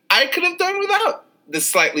 I could have done without the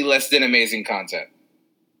slightly less than amazing content.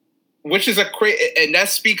 Which is and that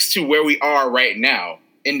speaks to where we are right now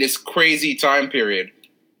in this crazy time period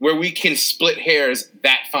where we can split hairs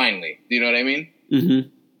that finely. Do you know what I mean? Mm-hmm.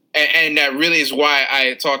 And that really is why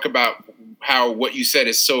I talk about how what you said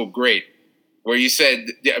is so great. Where you said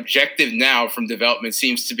the objective now from development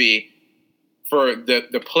seems to be for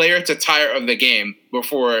the player to tire of the game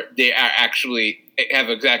before they actually have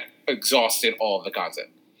exhausted all of the content.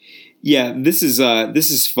 Yeah, this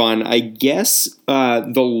is fun. I guess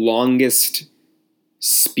the longest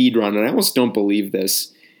speedrun, and I almost don't believe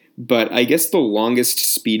this, but I guess the longest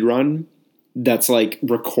speedrun that's like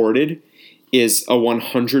recorded is a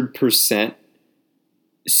 100%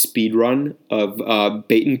 speedrun of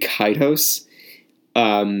Baten Kaitos,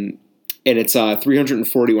 and it's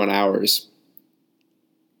 341 hours.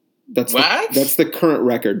 That's the current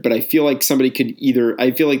record, but I feel like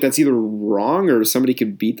that's either wrong or somebody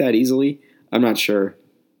could beat that easily. I'm not sure.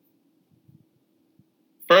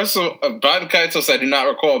 First of all, Baten Kaitos, I do not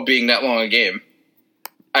recall being that long a game.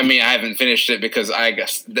 I mean, I haven't finished it because I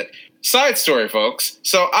guess... Side story, folks.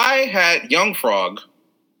 So I had Young Frog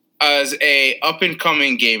as a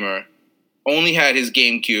up-and-coming gamer, only had his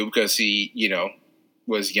GameCube because he,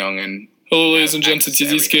 was young and. Hello, ladies and gents. It's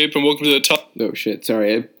EasyScape, and welcome to the top. Oh shit!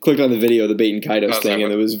 Sorry, I clicked on the video of the Baten Kaitos thing,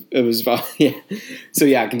 and it was yeah. So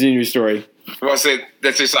yeah, continue your story. Well, say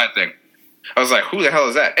that's your side thing. I was like, who the hell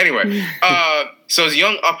is that? Anyway, so as a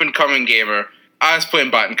young up and coming gamer, I was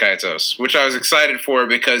playing Baten Kaitos, which I was excited for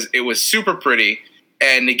because it was super pretty,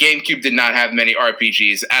 and the GameCube did not have many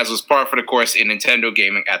RPGs, as was par for the course in Nintendo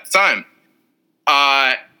gaming at the time.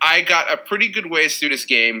 I got a pretty good ways through this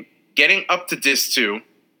game, getting up to Disc 2.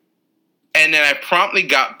 And then I promptly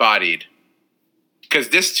got bodied. Because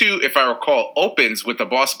Disc 2, if I recall, opens with a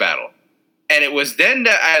boss battle. And it was then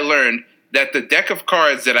that I learned that the deck of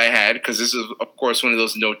cards that I had, because this is, of course, one of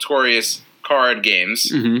those notorious card games,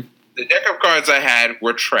 the deck of cards I had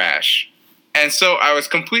were trash. And so I was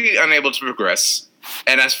completely unable to progress.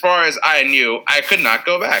 And as far as I knew, I could not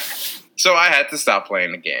go back. So I had to stop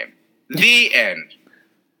playing the game. The end.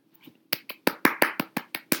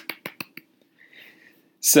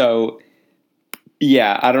 So...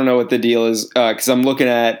 yeah, I don't know what the deal is because I'm looking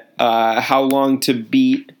at how long to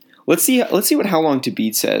beat. Let's see what how long to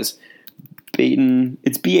beat says. Baten,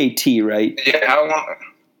 it's BAT, right? Yeah, how long?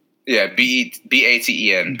 Yeah,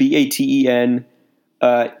 BATEN. BATEN.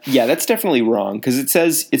 Yeah, that's definitely wrong because it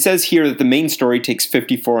says here that the main story takes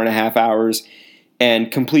 54.5 hours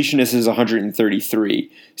and completionist is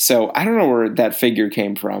 133. So I don't know where that figure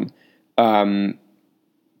came from,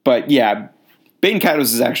 but yeah. Baten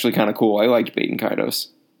Kaitos is actually kind of cool. I liked Baten Kaitos.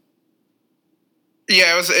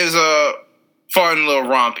 Yeah, it was a fun little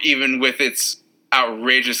romp, even with its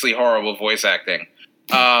outrageously horrible voice acting.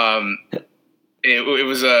 It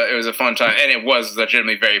was a fun time, and it was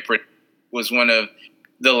legitimately very pretty. It was one of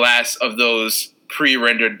the last of those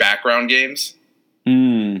pre-rendered background games,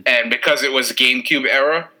 and because it was GameCube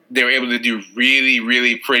era, they were able to do really,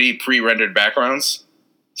 really pretty pre-rendered backgrounds.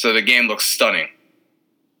 So the game looks stunning.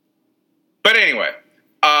 But anyway,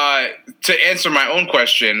 to answer my own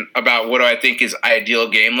question about what do I think is ideal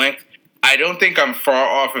game length, I don't think I'm far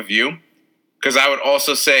off of you, because I would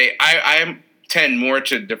also say I tend more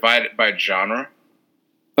to divide it by genre.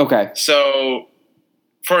 Okay. So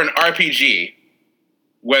for an RPG,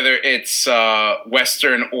 whether it's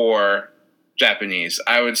Western or Japanese,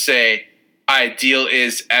 I would say ideal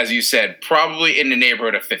is, as you said, probably in the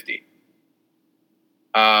neighborhood of 50.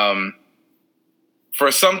 For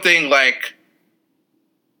something like,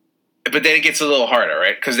 but then it gets a little harder,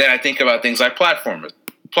 right? Because then I think about things like platformers.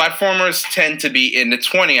 Platformers tend to be in the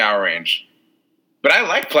 20-hour range. But I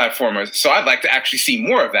like platformers, so I'd like to actually see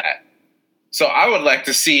more of that. So I would like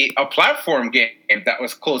to see a platform game that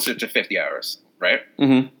was closer to 50 hours, right?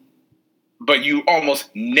 Mm-hmm. But you almost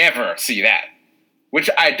never see that, which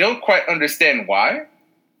I don't quite understand why.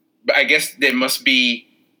 But I guess there must be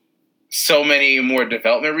so many more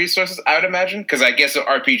development resources, I would imagine, because I guess in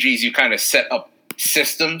RPGs you kind of set up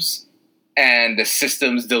systems and the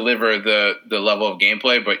systems deliver the level of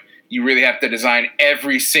gameplay, but you really have to design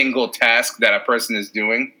every single task that a person is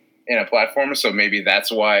doing in a platformer, so maybe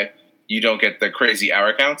that's why you don't get the crazy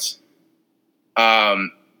hour counts.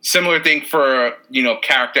 Similar thing for,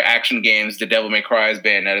 character action games, the Devil May Cry's,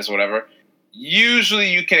 Bayonetta's, whatever.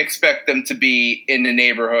 Usually you can expect them to be in the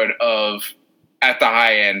neighborhood of, at the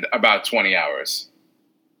high end, about 20 hours.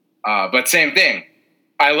 But same thing.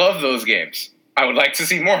 I love those games. I would like to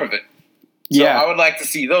see more of it. So yeah. I would like to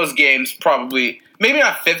see those games probably, maybe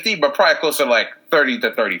not 50, but probably closer to like 30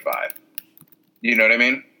 to 35. You know what I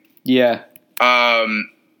mean? Yeah.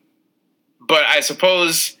 But I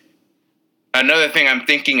suppose another thing I'm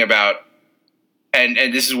thinking about, and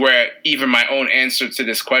this is where even my own answer to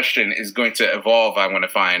this question is going to evolve, I want to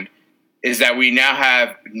find, is that we now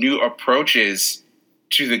have new approaches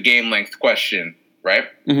to the game length question, right?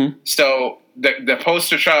 Mm-hmm. So the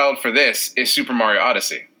poster child for this is Super Mario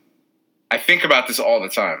Odyssey. I think about this all the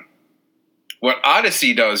time. What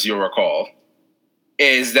Odyssey does, you'll recall,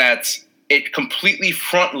 is that it completely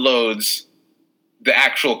front loads the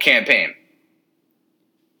actual campaign.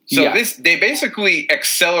 So they basically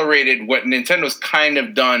accelerated what Nintendo's kind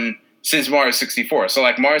of done since Mario 64. So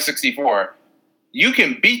like Mario 64, you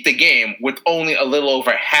can beat the game with only a little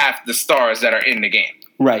over half the stars that are in the game.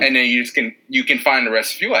 Right. And then you can find the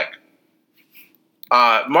rest if you like.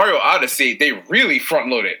 Mario Odyssey, they really front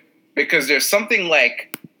load it because there's something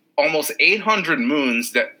like almost 800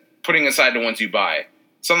 moons that, putting aside the ones you buy,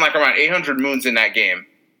 something like around 800 moons in that game.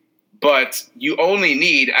 But you only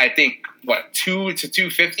need, I think, 2 to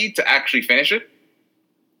 250 to actually finish it.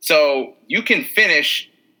 So you can finish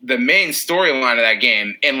the main storyline of that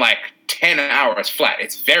game in like 10 hours flat.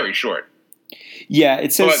 It's very short. Yeah,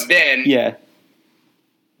 it says. But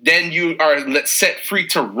then you are set free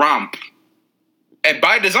to romp and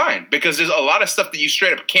by design, because there's a lot of stuff that you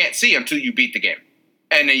straight up can't see until you beat the game,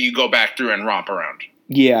 and then you go back through and romp around.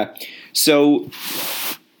 Yeah. So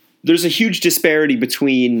there's a huge disparity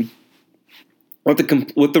between what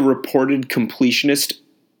the reported completionist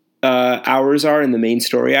hours are and the main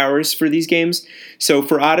story hours for these games. So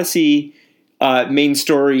for Odyssey, main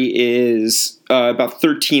story is about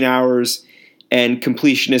 13 hours, and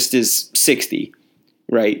completionist is 60.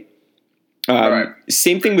 Right. Right.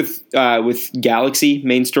 Same thing with Galaxy.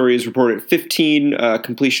 Main story is reported at 15,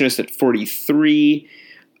 completionist at 43.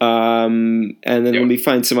 And then let me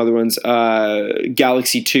find some other ones.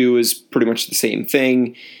 Galaxy 2 is pretty much the same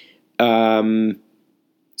thing.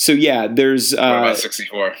 So yeah, there's what about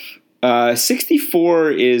 64?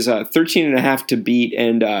 64 is 13 and a half to beat,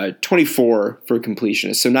 and 24 for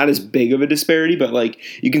completionist. So not as big of a disparity, but like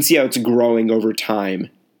you can see how it's growing over time.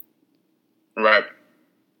 Right.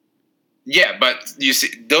 Yeah, but you see,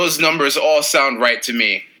 those numbers all sound right to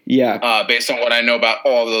me. Yeah. Based on what I know about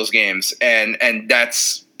all of those games, and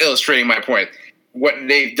that's illustrating my point. What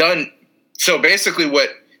they've done. So basically, what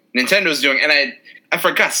Nintendo's doing, and I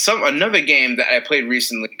forgot another game that I played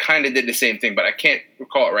recently kind of did the same thing, but I can't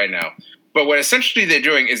recall it right now. But what essentially they're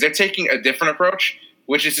doing is they're taking a different approach,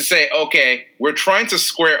 which is to say, okay, we're trying to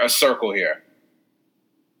square a circle here.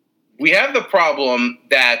 We have the problem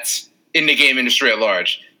that in the game industry at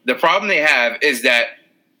large, the problem they have is that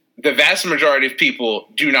the vast majority of people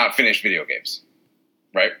do not finish video games,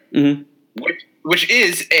 right? Mm-hmm. Which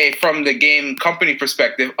is from the game company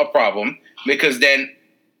perspective, a problem, because then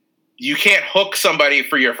you can't hook somebody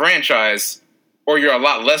for your franchise, or you're a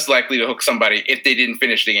lot less likely to hook somebody if they didn't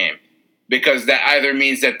finish the game, because that either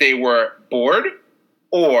means that they were bored,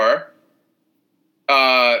 or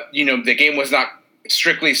the game was not,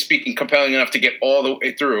 strictly speaking, compelling enough to get all the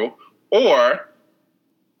way through, or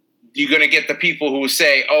you're going to get the people who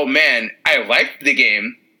say, oh man, I liked the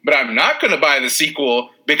game, but I'm not going to buy the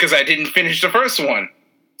sequel because I didn't finish the first one.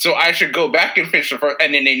 So I should go back and finish the first,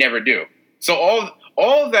 and then they never do. So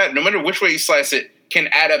all of that, no matter which way you slice it, can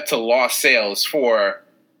add up to lost sales for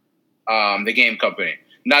the game company.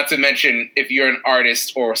 Not to mention, if you're an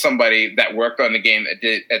artist or somebody that worked on the game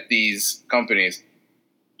at these companies,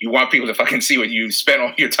 you want people to fucking see what you spent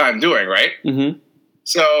all your time doing, right? Mm-hmm.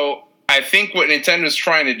 So I think what Nintendo's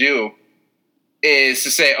trying to do is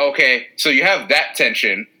to say, okay, so you have that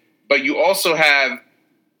tension, but you also have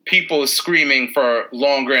people screaming for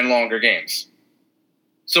longer and longer games.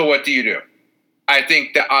 So what do? I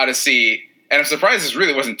think that Odyssey, and I'm surprised this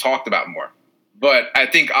really wasn't talked about more, but I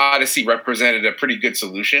think Odyssey represented a pretty good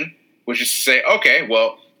solution, which is to say, okay,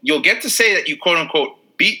 well, you'll get to say that you quote unquote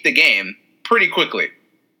beat the game pretty quickly.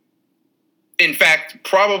 In fact,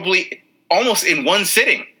 probably almost in one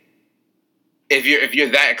sitting. If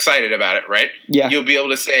you're that excited about it, right? Yeah. You'll be able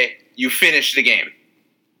to say you finished the game.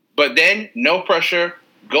 But then, no pressure,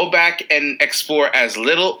 go back and explore as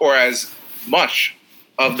little or as much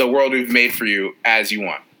of the world we've made for you as you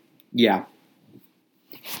want. Yeah.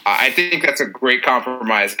 I think that's a great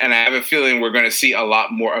compromise, and I have a feeling we're going to see a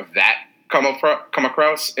lot more of that come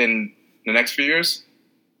across in the next few years.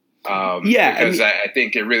 Because I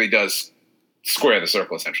think it really does square the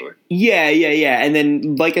circle, essentially. Yeah. And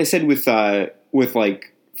then, like I said, with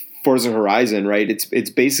like Forza Horizon, right? It's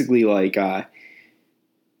basically like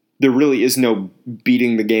there really is no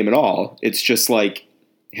beating the game at all. It's just like,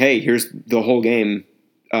 hey, here's the whole game.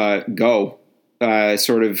 Go,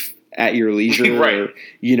 sort of at your leisure, right? Or,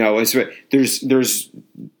 there's,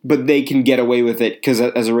 but they can get away with it because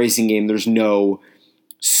as a racing game, there's no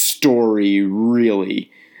story really.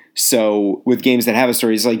 So with games that have a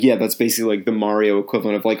story, it's like, yeah, that's basically like the Mario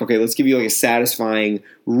equivalent of like, okay, let's give you like a satisfying,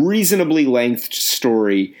 reasonably lengthed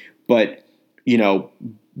story, but,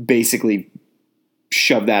 basically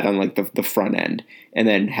shove that on like the front end and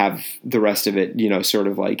then have the rest of it, sort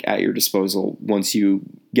of like at your disposal once you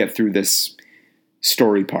get through this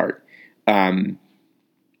story part. And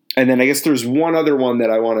then I guess there's one other one that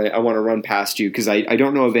I want to run past you because I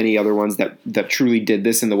don't know of any other ones that truly did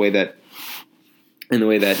this in the way that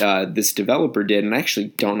this developer did, and I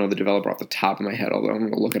actually don't know the developer off the top of my head, although I'm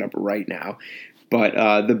going to look it up right now.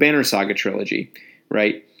 But the Banner Saga trilogy,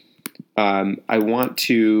 right? I want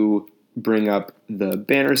to bring up the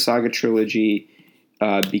Banner Saga trilogy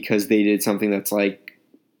because they did something that's like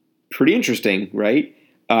pretty interesting, right?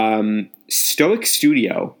 Stoic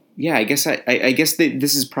Studio, yeah, I guess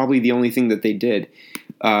this is probably the only thing that they did.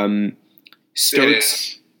 Stoic.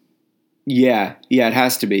 Yeah, it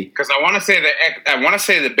has to be. Because I want to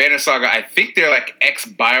say the Banner Saga. I think they're like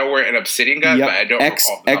ex-BioWare and Obsidian guys, but I don't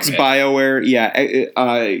recall. Ex-BioWare, yeah.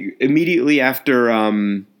 Immediately after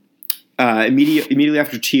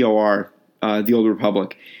TOR, the Old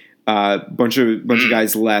Republic. Bunch of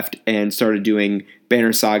guys left and started doing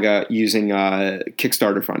Banner Saga using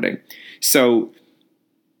Kickstarter funding. So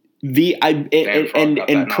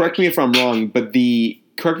correct me if I'm wrong, but the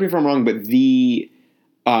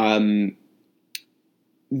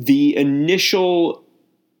initial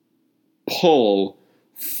pull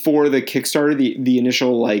for the Kickstarter, the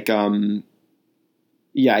initial I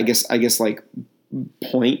guess like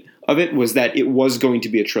point of it was that it was going to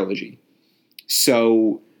be a trilogy.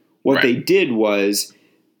 So what they did was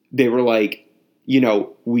they were like,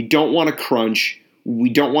 we don't want to crunch,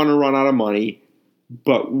 we don't want to run out of money,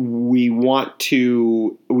 but we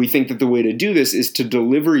think that the way to do this is to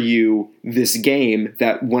deliver you this game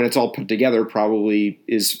that when it's all put together probably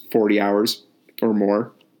is 40 hours or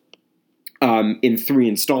more in 3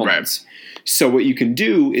 installments. Right. So what you can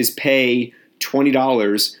do is pay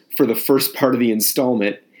 $20 for the first part of the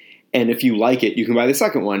installment, and if you like it, you can buy the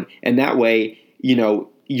second one. And that way,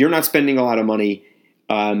 you're not spending a lot of money.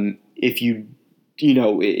 If you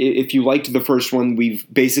liked the first one, we've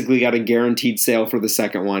basically got a guaranteed sale for the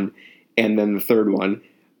second one and then the third one.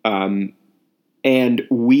 And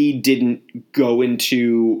we didn't go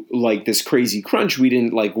into like this crazy crunch. We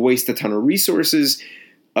didn't like waste a ton of resources.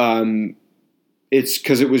 It's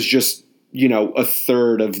because it was just, a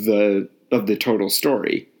third of the total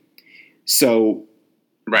story. So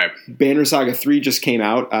right. Banner Saga 3 just came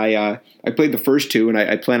out. I played the first 2 and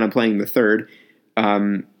I plan on playing the third.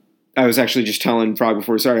 I was actually just telling Frog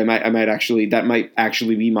before. Sorry, that might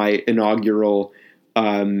actually be my inaugural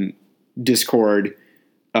Discord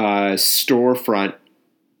storefront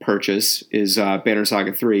purchase is Banner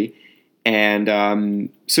Saga 3.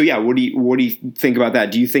 And so yeah, what do you think about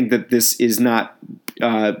that? Do you think that this is not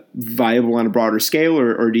viable on a broader scale,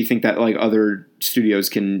 or do you think that like other studios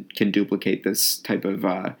can duplicate this type of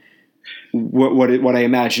what I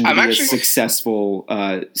imagine to be a successful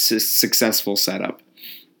setup?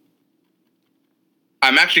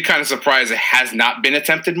 I'm actually kind of surprised it has not been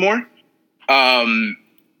attempted more.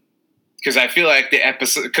 Because I feel like the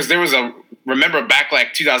episode, because there was remember back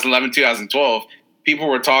like 2011, 2012, people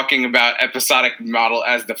were talking about episodic model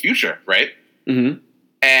as the future, right? Mm-hmm.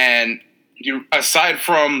 And aside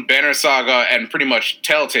from Banner Saga and pretty much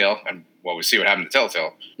Telltale, and we see what happened to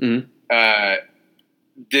Telltale, mm-hmm.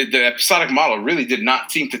 The episodic model really did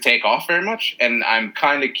not seem to take off very much, and I'm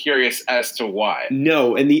kind of curious as to why.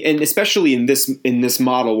 No, and especially in this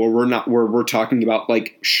model where we're talking about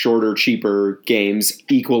like shorter, cheaper games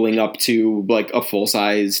equaling up to like a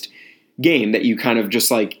full-sized game that you kind of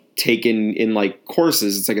just like take in like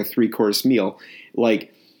courses. It's like a 3-course meal.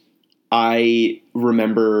 Like I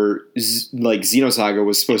remember like Xenosaga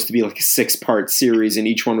was supposed to be like a 6-part series, and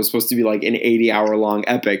each one was supposed to be like an 80-hour long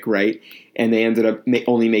epic, right? And they ended up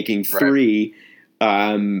only making 3.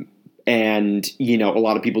 Right. And, a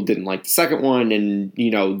lot of people didn't like the second one, and,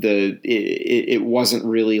 it wasn't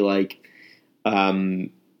really like,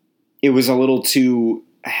 it was a little too,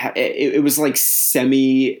 it was like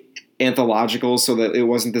semi-anthological, so that it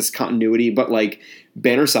wasn't this continuity, but like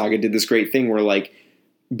Banner Saga did this great thing where like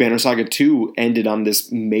Banner Saga 2 ended on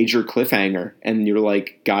this major cliffhanger, and you're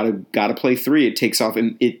like, gotta play 3. It takes off,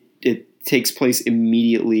 and it takes place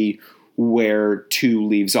immediately where 2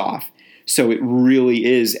 leaves off. So it really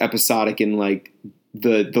is episodic in like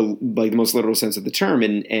the most literal sense of the term,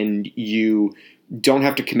 and you don't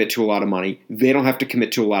have to commit to a lot of money. They don't have to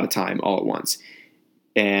commit to a lot of time all at once.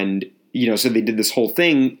 And so they did this whole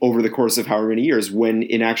thing over the course of however many years, when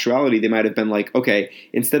in actuality they might have been like, okay,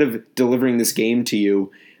 instead of delivering this game to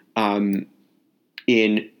you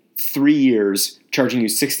in 3 years, charging you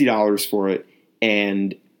 $60 for it,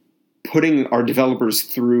 and putting our developers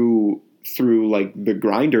through like the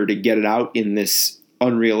grinder to get it out in this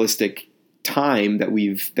unrealistic time that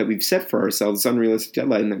we've set for ourselves, this unrealistic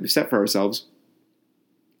deadline that we've set for ourselves.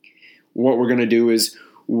 What we're going to do is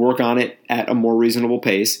work on it at a more reasonable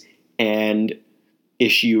pace and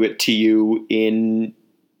issue it to you in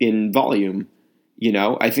volume.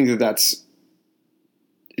 I think that's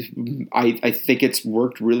I think it's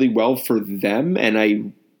worked really well for them, and I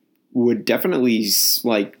would definitely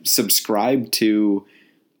like subscribe to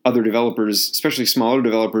other developers, especially smaller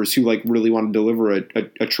developers who like really want to deliver a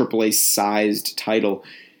AAA sized title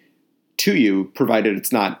to you, provided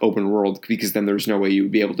it's not open world, because then there's no way you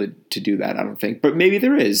would be able to do that, I don't think. But maybe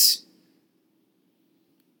there is.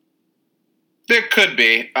 There could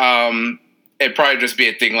be. It'd probably just be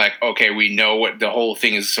a thing like, okay, we know what the whole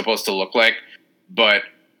thing is supposed to look like, but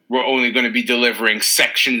we're only going to be delivering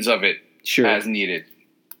sections of it as needed.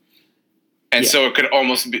 And so it could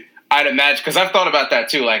almost be, I'd imagine, because I've thought about that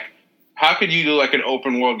too. Like, how could you do like an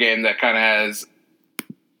open world game that kind of has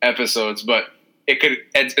episodes, but it could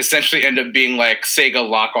essentially end up being like Sega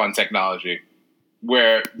lock-on technology,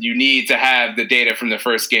 where you need to have the data from the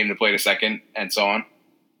first game to play the second, and so on.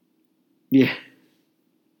 Yeah.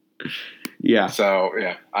 Yeah. So,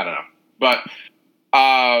 yeah, I don't know. But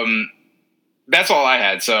that's all I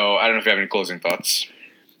had, so I don't know if you have any closing thoughts.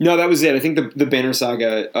 No, that was it. I think the Banner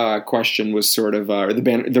Saga question was sort of, or the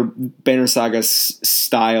Banner Saga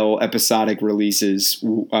style episodic releases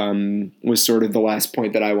was sort of the last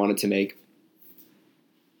point that I wanted to make.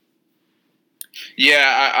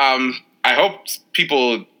 Yeah, I hope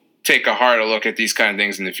people take a harder look at these kind of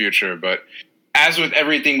things in the future. But as with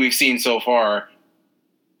everything we've seen so far,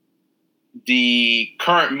 the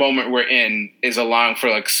current moment we're in is allowing for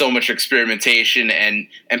like so much experimentation and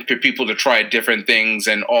for people to try different things,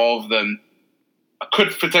 and all of them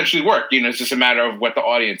could potentially work. You know, it's just a matter of what the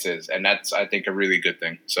audience is, and that's, I think, a really good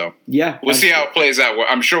thing. So yeah, we'll see how it plays out.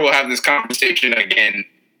 I'm sure we'll have this conversation again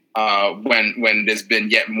when there's been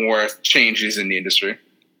yet more changes in the industry.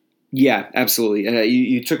 Yeah, absolutely.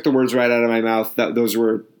 You took the words right out of my mouth. Those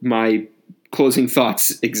were my closing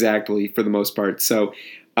thoughts exactly for the most part. So,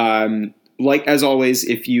 like as always,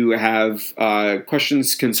 if you have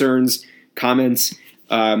questions, concerns, comments,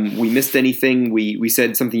 we missed anything, we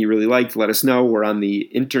said something you really liked, let us know. We're on the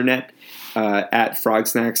internet at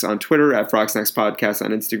Frogsnacks on Twitter, at Frogsnacks Podcast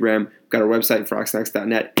on Instagram. We've got our website,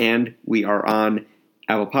 frogsnacks.net, and we are on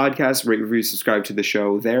Apple Podcasts. Rate, review, subscribe to the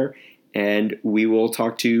show there. And we will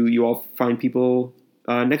talk to you all fine people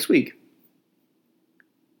next week.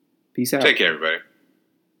 Peace out. Take care, everybody.